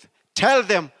truth. Tell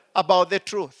them about the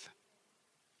truth.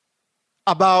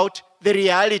 About the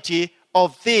reality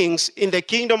of things in the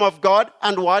kingdom of God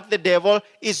and what the devil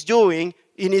is doing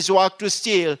in his work to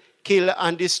steal, kill,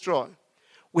 and destroy.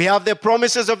 We have the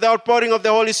promises of the outpouring of the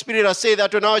Holy Spirit. I say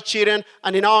that on our children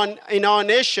and in our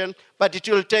nation, but it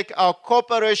will take our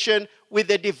cooperation with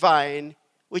the divine,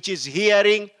 which is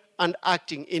hearing and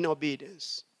acting in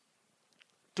obedience.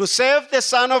 To save the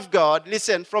Son of God,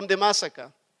 listen, from the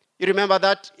massacre. You remember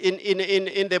that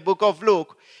in the book of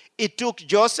Luke. It took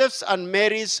Joseph's and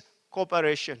Mary's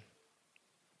cooperation.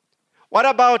 What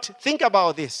about, think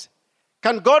about this.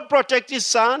 Can God protect his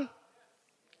son?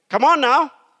 Come on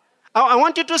now. I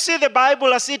want you to see the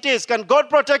Bible as it is. Can God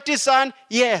protect his son?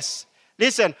 Yes.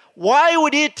 Listen, why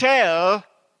would he tell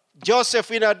Joseph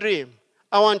in a dream,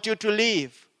 I want you to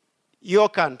leave your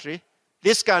country,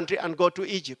 this country, and go to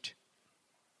Egypt?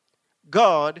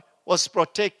 God was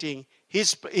protecting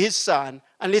his son.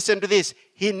 And listen to this.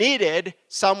 He needed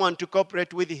someone to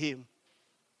cooperate with him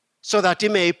so that he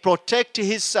may protect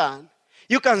his son.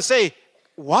 You can say,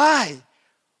 why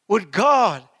would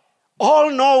God,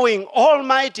 all-knowing,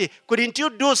 almighty, couldn't you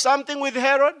do something with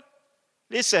Herod?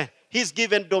 Listen, he's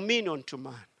given dominion to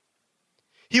man.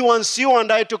 He wants you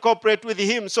and I to cooperate with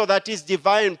him so that his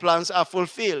divine plans are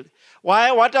fulfilled.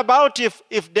 Why? What about if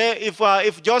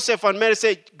Joseph and Mary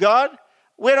say, God,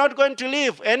 we're not going to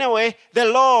leave. Anyway, the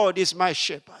Lord is my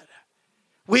shepherd.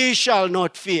 We shall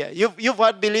not fear. You've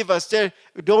heard believers still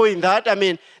doing that. I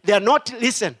mean, they are not,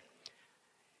 listen,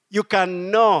 you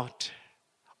cannot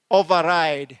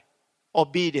override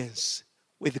obedience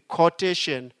with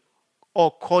quotation or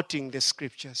quoting the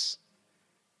scriptures.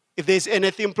 If there's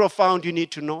anything profound, you need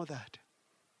to know that.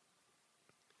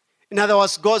 In other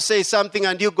words, God says something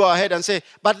and you go ahead and say,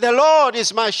 but the Lord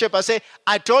is my shepherd. Say,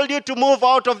 I told you to move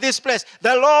out of this place.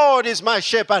 The Lord is my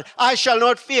shepherd. I shall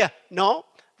not fear. No,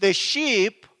 the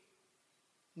sheep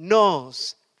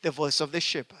knows the voice of the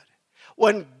shepherd.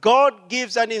 When God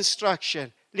gives an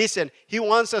instruction, listen, he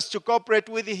wants us to cooperate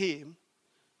with him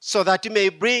so that he may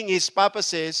bring his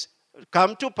purposes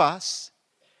come to pass.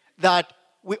 That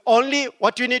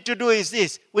what we need to do is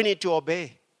this, we need to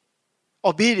obey.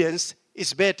 Obedience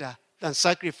is better than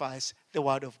sacrifice, the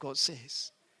word of God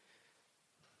says.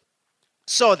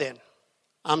 So then,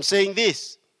 I'm saying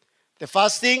this. The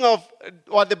first thing of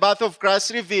what the birth of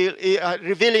Christ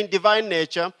revealing divine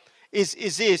nature is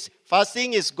this. First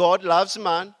thing is God loves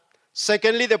man.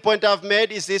 Secondly, the point I've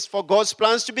made is this. For God's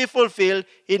plans to be fulfilled,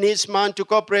 he needs man to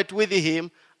cooperate with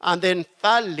him. And then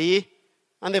thirdly,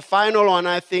 and the final one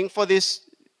I think for this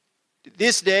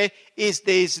day, is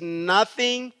there is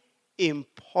nothing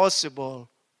impossible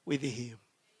with him.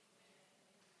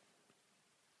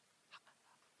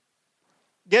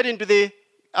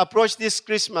 Approach this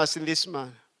Christmas in this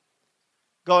manner.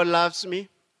 God loves me.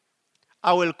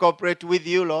 I will cooperate with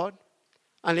you, Lord.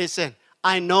 And listen,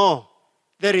 I know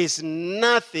there is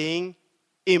nothing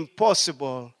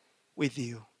impossible with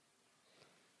you.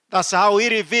 That's how he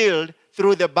revealed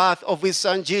through the birth of his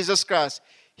son, Jesus Christ.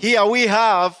 Here we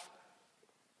have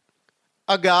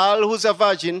a girl who's a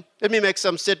virgin. Let me make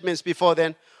some statements before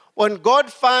then. When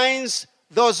God finds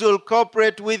those who will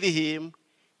cooperate with him,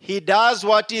 he does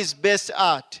what he's best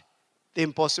at, the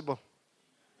impossible.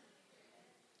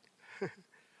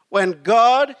 When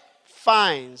God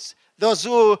finds those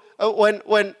who,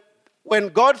 when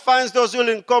God finds those who will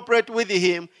incorporate with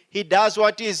him, he does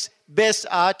what he's best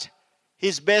at.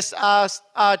 He's best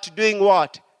at doing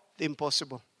what? The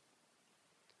impossible.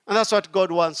 And that's what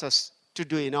God wants us to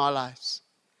do in our lives.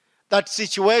 That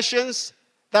situations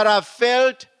that have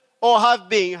failed or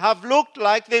have looked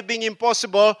like they've been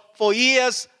impossible for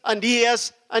years and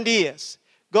years and years.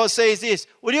 God says this,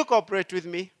 will you cooperate with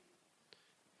me?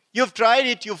 You've tried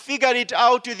it, you've figured it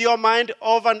out with your mind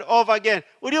over and over again.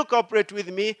 Will you cooperate with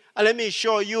me? And let me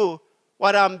show you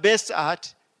what I'm best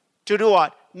at to do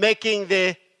what? Making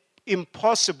the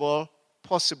impossible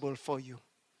possible for you.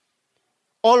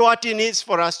 All what he needs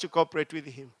for us to cooperate with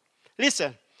him.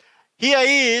 Listen, here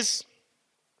is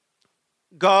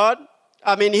God.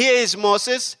 Here is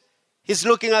Moses. He's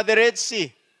looking at the Red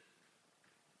Sea.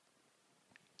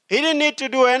 He didn't need to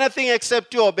do anything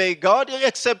except to obey God,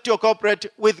 except to cooperate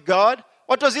with God.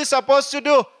 What was he supposed to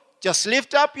do? Just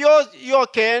lift up your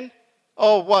cane.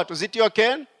 Or what? Was it your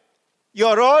cane?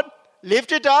 Your rod.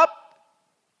 Lift it up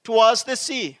towards the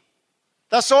sea.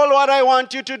 That's all what I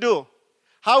want you to do.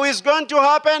 How it's going to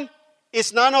happen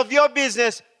is none of your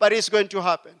business, but it's going to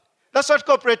happen. That's what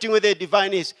cooperating with the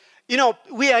divine is.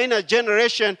 We are in a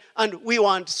generation and we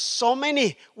want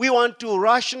to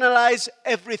rationalize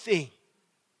everything.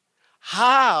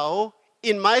 How,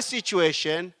 in my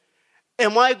situation,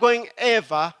 am I going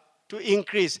ever to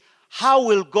increase? How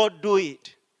will God do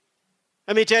it?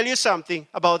 Let me tell you something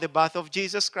about the birth of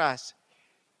Jesus Christ.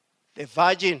 The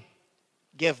virgin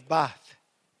gave birth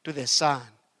to the Son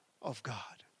of God.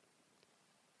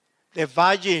 the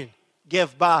virgin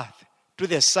gave birth to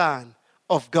the Son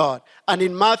of God. And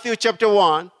in Matthew chapter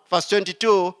 1, verse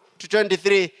 22 to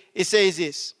 23, it says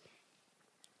this.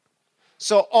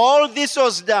 So all this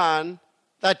was done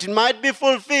that it might be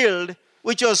fulfilled,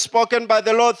 which was spoken by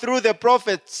the Lord through the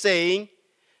prophet, saying,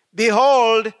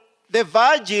 Behold, the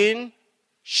virgin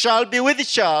shall be with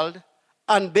child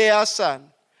and bear a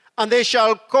son, and they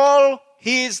shall call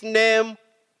his name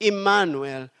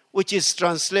Emmanuel, which is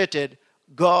translated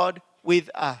God with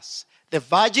us. The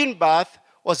virgin birth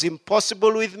was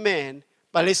impossible with men,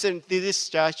 but listen to this,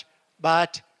 church,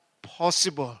 but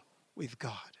possible with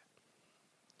God.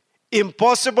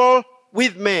 Impossible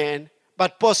with men,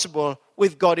 but possible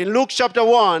with God. In Luke chapter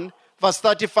 1, verse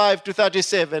 35 to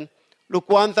 37, Luke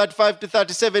 1, 35 to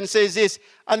 37 says this,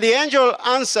 And the angel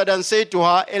answered and said to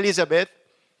her, Elizabeth,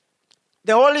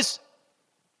 and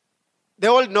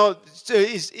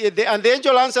the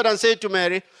angel answered and said to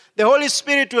Mary, The Holy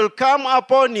Spirit will come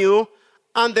upon you,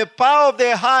 and the power of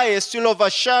the highest will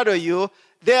overshadow you.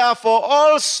 Therefore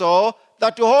also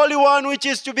that the Holy One which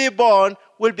is to be born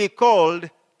will be called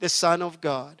the Son of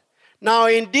God. Now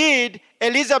indeed,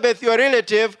 Elizabeth, your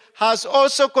relative, has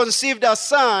also conceived a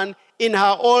son in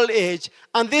her old age,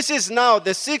 and this is now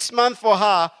the 6th month for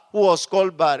her who was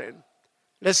called barren.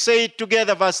 Let's say it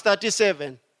together, verse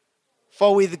 37.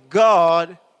 For with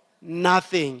God,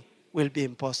 nothing will be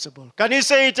impossible. Can you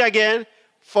say it again?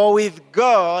 For with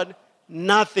God,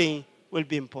 nothing will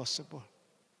be impossible.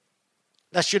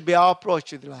 That should be our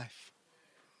approach with life.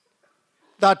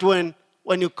 That when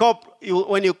you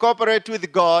cooperate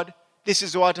with God, this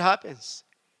is what happens.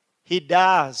 He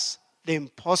does the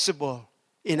impossible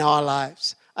in our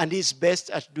lives, and He's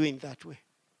best at doing that way.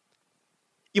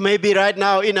 You may be right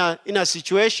now in a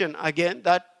situation, again,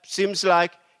 that seems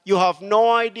like you have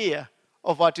no idea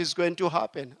of what is going to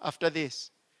happen after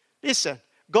this. Listen,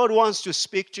 God wants to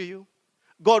speak to you.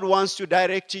 God wants to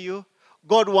direct you.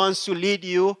 God wants to lead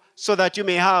you so that you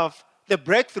may have the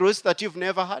breakthroughs that you've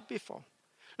never had before.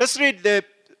 Let's read the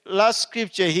last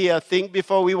scripture here, I think,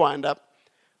 before we wind up.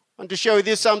 I want to share with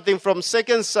you something from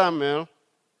 2 Samuel.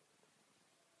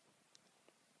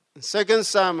 2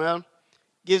 Samuel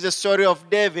gives the story of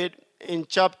David in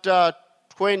chapter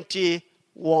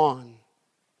 21.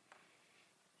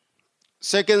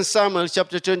 2 Samuel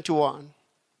chapter 21.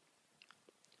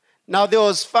 Now there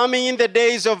was famine in the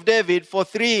days of David for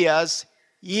 3 years,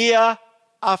 year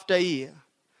after year.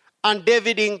 And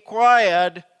David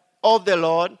inquired of the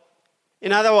Lord.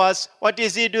 In other words, what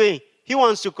is he doing? He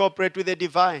wants to cooperate with the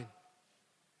divine.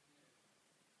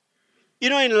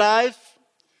 You know, in life,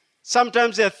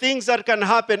 sometimes there are things that can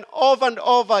happen over and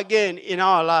over again in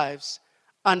our lives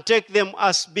and take them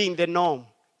as being the norm.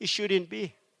 It shouldn't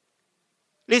be.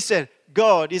 Listen,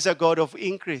 God is a God of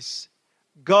increase.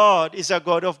 God is a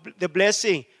God of the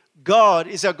blessing. God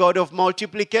is a God of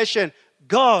multiplication.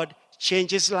 God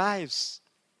changes lives.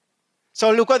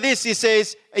 So look at this. He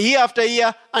says, year after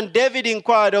year, and David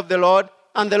inquired of the Lord,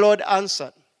 and the Lord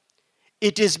answered,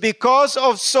 It is because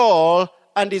of Saul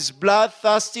and his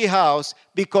bloodthirsty house,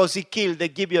 because he killed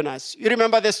the Gibeonites. You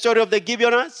remember the story of the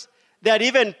Gibeonites? They had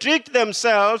even tricked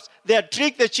themselves. They had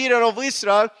tricked the children of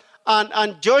Israel,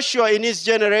 and Joshua in his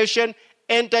generation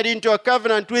entered into a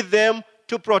covenant with them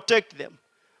to protect them.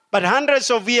 But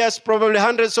probably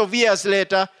hundreds of years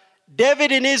later,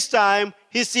 David in his time,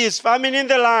 he sees famine in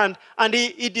the land, and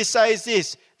he decides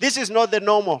this is not the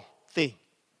normal thing.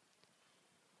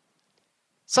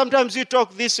 Sometimes you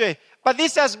talk this way, but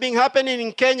this has been happening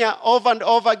in Kenya over and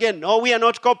over again. No, we are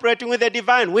not cooperating with the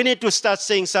divine. We need to start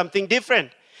saying something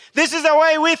different. This is the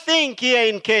way we think here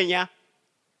in Kenya.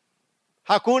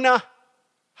 Hakuna,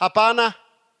 hapana.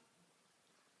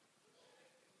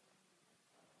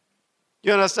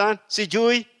 You understand?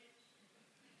 Sijui,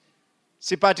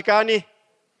 sipatikani,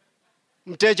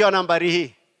 mteja wa nambari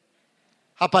hii,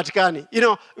 hapatikani. You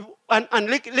know, and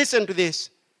listen to this.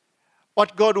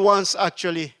 What God wants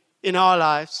actually in our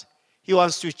lives, He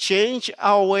wants to change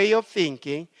our way of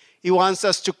thinking. He wants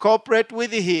us to cooperate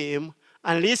with Him.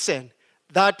 And listen,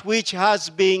 that which has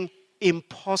been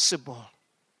impossible,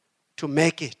 to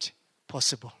make it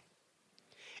possible.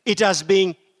 It has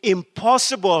been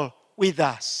impossible with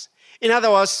us. In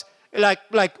other words, like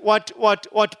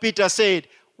what Peter said,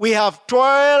 we have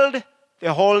toiled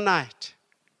the whole night,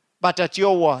 but at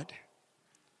your word,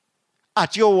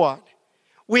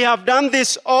 we have done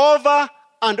this over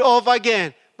and over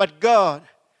again. But God,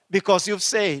 because you've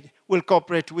said, will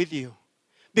cooperate with you.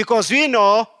 Because we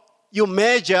know you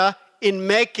measure in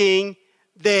making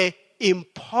the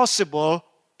impossible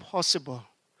possible.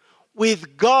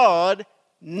 With God,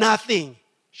 nothing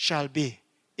shall be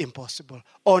impossible,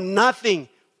 or nothing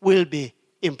will be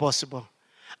impossible.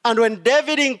 And when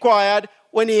David inquired,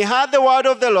 when he heard the word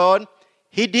of the Lord,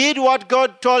 he did what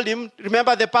God told him.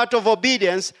 Remember the part of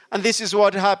obedience, and this is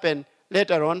what happened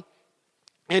later on.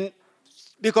 And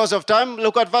because of time,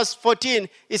 look at verse 14.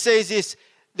 It says this: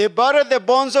 they buried the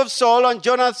bones of Saul and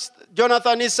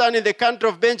Jonathan his son in the country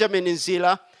of Benjamin in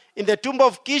Zillah, in the tomb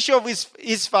of Kish of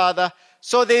his father.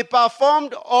 So they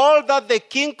performed all that the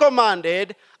king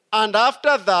commanded, and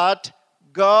after that,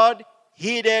 God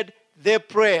heeded the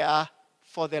prayer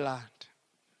for the land.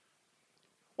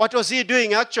 What was he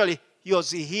doing actually? He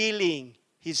was healing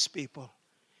his people.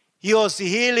 He was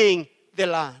healing the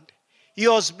land. He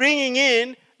was bringing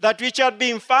in that which had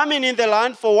been famine in the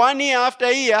land for 1 year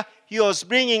after year. He was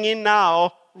bringing in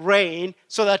now rain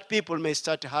so that people may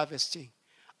start harvesting.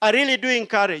 I really do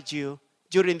encourage you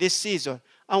during this season.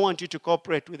 I want you to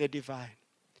cooperate with the divine.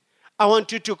 I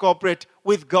want you to cooperate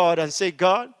with God and say,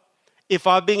 God, if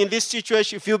I've been in this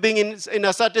situation, if you've been in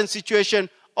a certain situation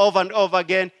over and over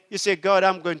again, you say, God,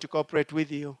 I'm going to cooperate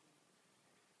with you.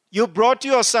 You brought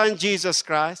your son, Jesus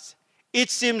Christ. It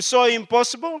seemed so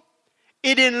impossible.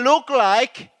 It didn't look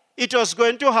like it was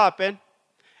going to happen.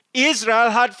 Israel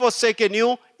had forsaken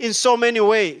you in so many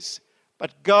ways.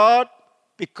 But God,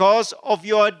 because of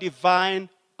your divine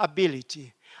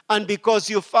ability, and because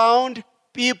you found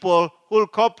people who will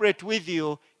cooperate with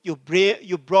you, you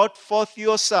brought forth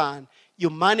your son, you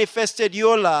manifested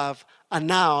your love, and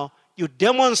now you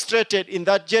demonstrated in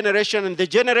that generation and the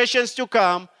generations to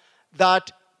come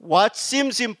that what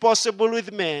seems impossible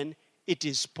with men, it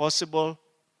is possible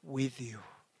with you.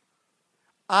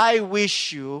 I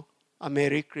wish you a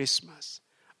Merry Christmas.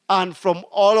 And from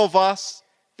all of us,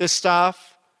 the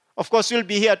staff, of course, we'll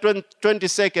be here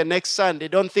 22nd next Sunday.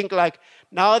 Don't think like,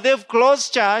 now they've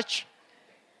closed church.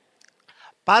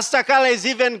 Pastor Carla is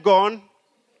even gone.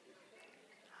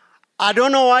 I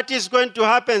don't know what is going to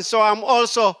happen, so I'm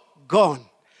also gone.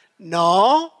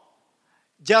 No.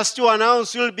 Just to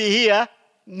announce, we'll be here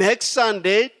next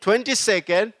Sunday,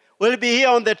 22nd. We'll be here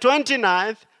on the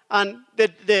 29th and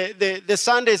the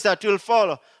Sundays that will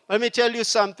follow. Let me tell you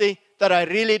something that I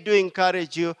really do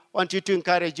want you to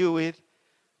encourage you with.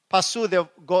 Pursue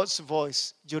God's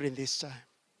voice during this time.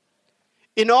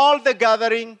 In all the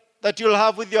gathering that you'll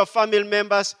have with your family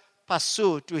members,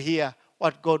 pursue to hear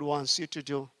what God wants you to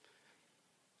do.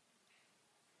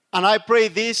 And I pray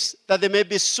this, that there may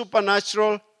be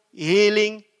supernatural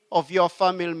healing of your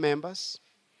family members.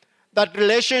 That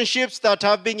relationships that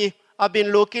have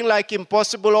been looking like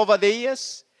impossible over the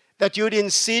years, that you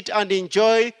didn't sit and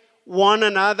enjoy one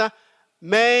another,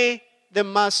 may the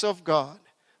mercy of God,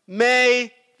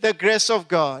 may the grace of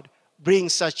God bring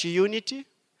such unity,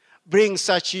 bring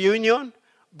such union,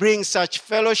 bring such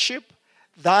fellowship,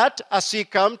 that as we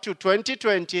come to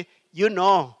 2020, you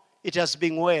know it has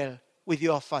been well with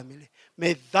your family.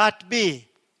 May that be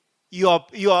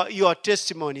your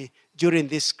testimony during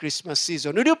this Christmas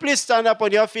season. Would you please stand up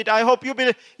on your feet? I hope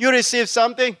you receive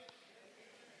something.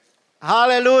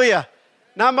 Hallelujah.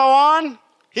 Number one,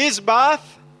 his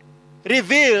birth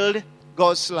revealed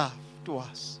God's love to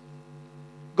us.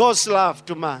 God's love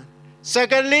to man.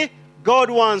 Secondly,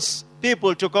 God wants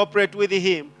people to cooperate with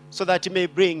him so that he may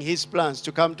bring his plans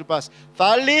to come to pass.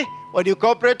 Thirdly, when you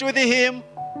cooperate with him,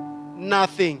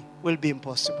 nothing will be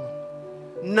impossible.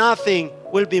 Nothing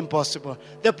will be impossible.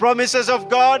 The promises of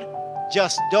God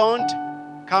just don't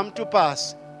come to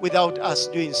pass without us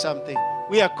doing something.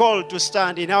 We are called to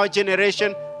stand in our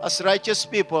generation as righteous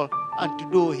people and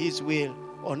to do his will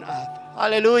on earth.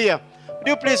 Hallelujah. Would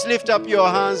you please lift up your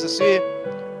hands and say,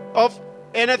 of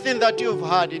anything that you've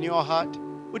heard in your heart,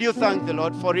 would you thank the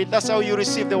Lord for it? That's how you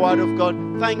receive the word of God.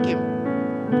 Thank him.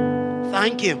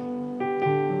 Thank him.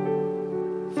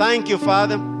 Thank you,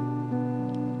 Father.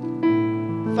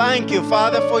 Thank you,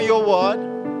 Father, for your word.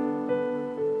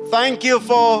 Thank you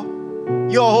for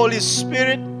your Holy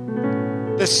Spirit,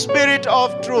 the Spirit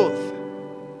of truth,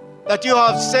 that you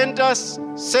have sent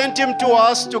him to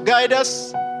us to guide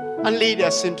us and lead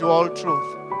us into all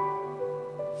truth.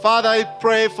 Father, I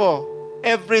pray for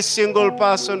every single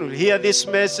person who will hear this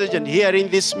message and hearing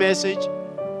this message.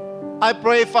 I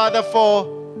pray, Father, for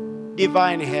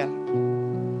divine help.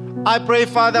 I pray,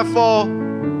 Father, for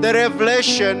the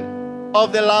revelation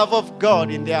of the love of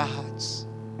God in their hearts.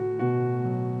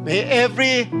 May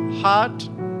every heart,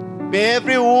 may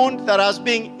every wound that has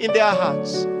been in their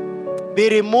hearts be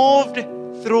removed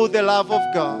through the love of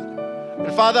God.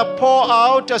 And Father, pour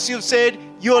out, as you've said,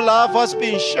 your love has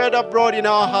been shed abroad in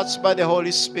our hearts by the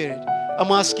Holy Spirit.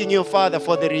 I'm asking you, Father,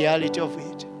 for the reality of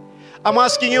it. I'm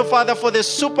asking you, Father, for the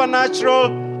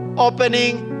supernatural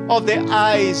opening of the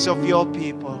eyes of your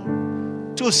people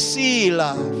to see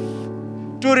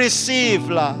love, to receive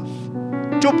love,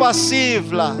 to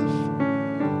perceive love.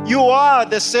 You are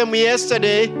the same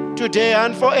yesterday, today,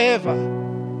 and forever.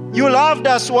 You loved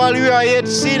us while we were yet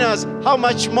sinners. How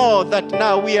much more that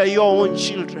now we are your own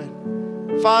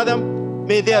children. Father,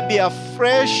 may there be a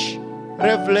fresh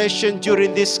revelation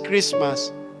during this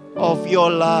Christmas of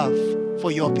your love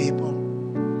for your people.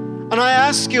 And I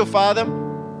ask you, Father,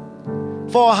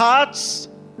 for hearts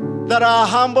that are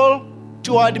humble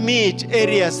to admit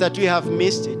areas that we have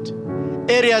missed it,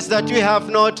 areas that we have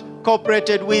not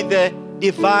cooperated with the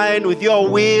divine, with your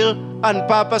will and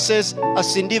purposes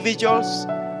as individuals,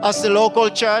 as the local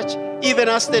church, even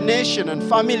as the nation and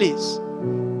families.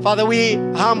 Father, we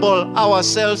humble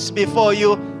ourselves before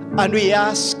you and we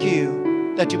ask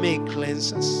you that you may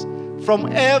cleanse us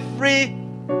from every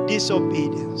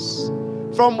disobedience,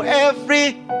 from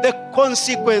the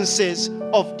consequences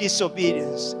of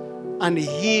disobedience, and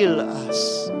heal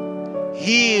us,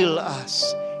 heal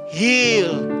us,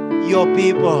 heal your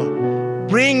people.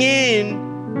 Bring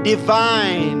in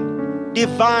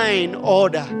divine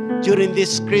order during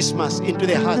this Christmas into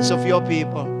the hearts of your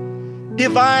people.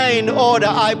 Divine order,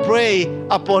 I pray,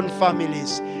 upon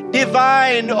families.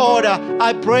 Divine order,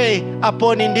 I pray,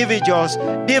 upon individuals.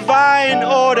 Divine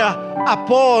order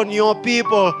upon your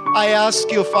people. I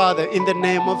ask you, Father, in the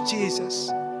name of Jesus.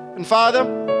 And Father,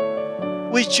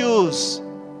 we choose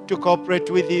to cooperate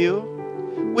with you.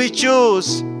 We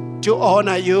choose to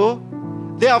honor you.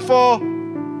 Therefore,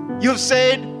 you've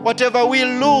said, whatever we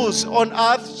loose on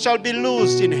earth shall be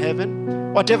loosed in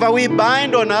heaven. Whatever we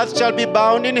bind on earth shall be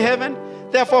bound in heaven.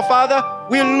 Therefore, Father,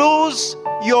 we lose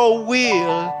your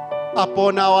will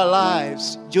upon our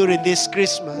lives during this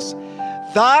Christmas.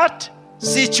 That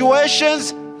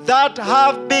situations that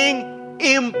have been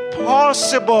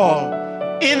impossible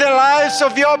in the lives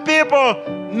of your people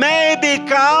may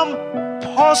become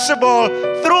possible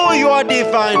through your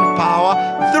divine power,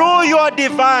 through your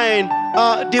divine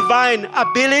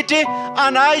ability.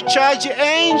 And I charge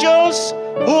angels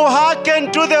who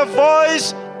hearken to the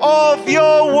voice of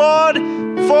your word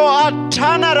for a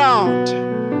turnaround.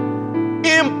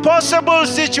 Impossible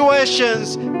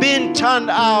situations being turned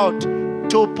out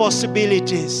to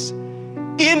possibilities.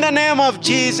 In the name of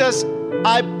Jesus,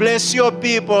 I bless your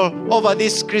people over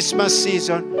this Christmas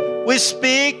season. We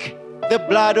speak the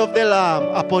blood of the Lamb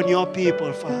upon your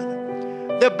people, Father.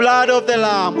 The blood of the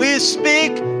Lamb. We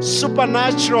speak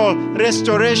supernatural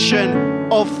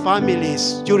restoration of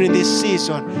families during this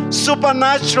season.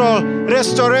 Supernatural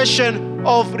restoration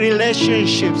of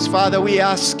relationships. Father, we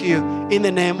ask you in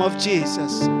the name of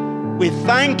Jesus. We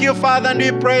thank you, Father, and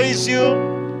we praise you.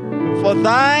 For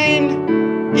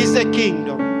thine is the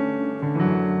kingdom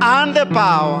and the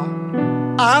power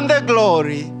and the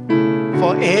glory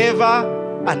forever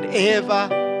and ever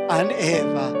and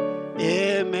ever.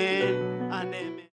 Amen.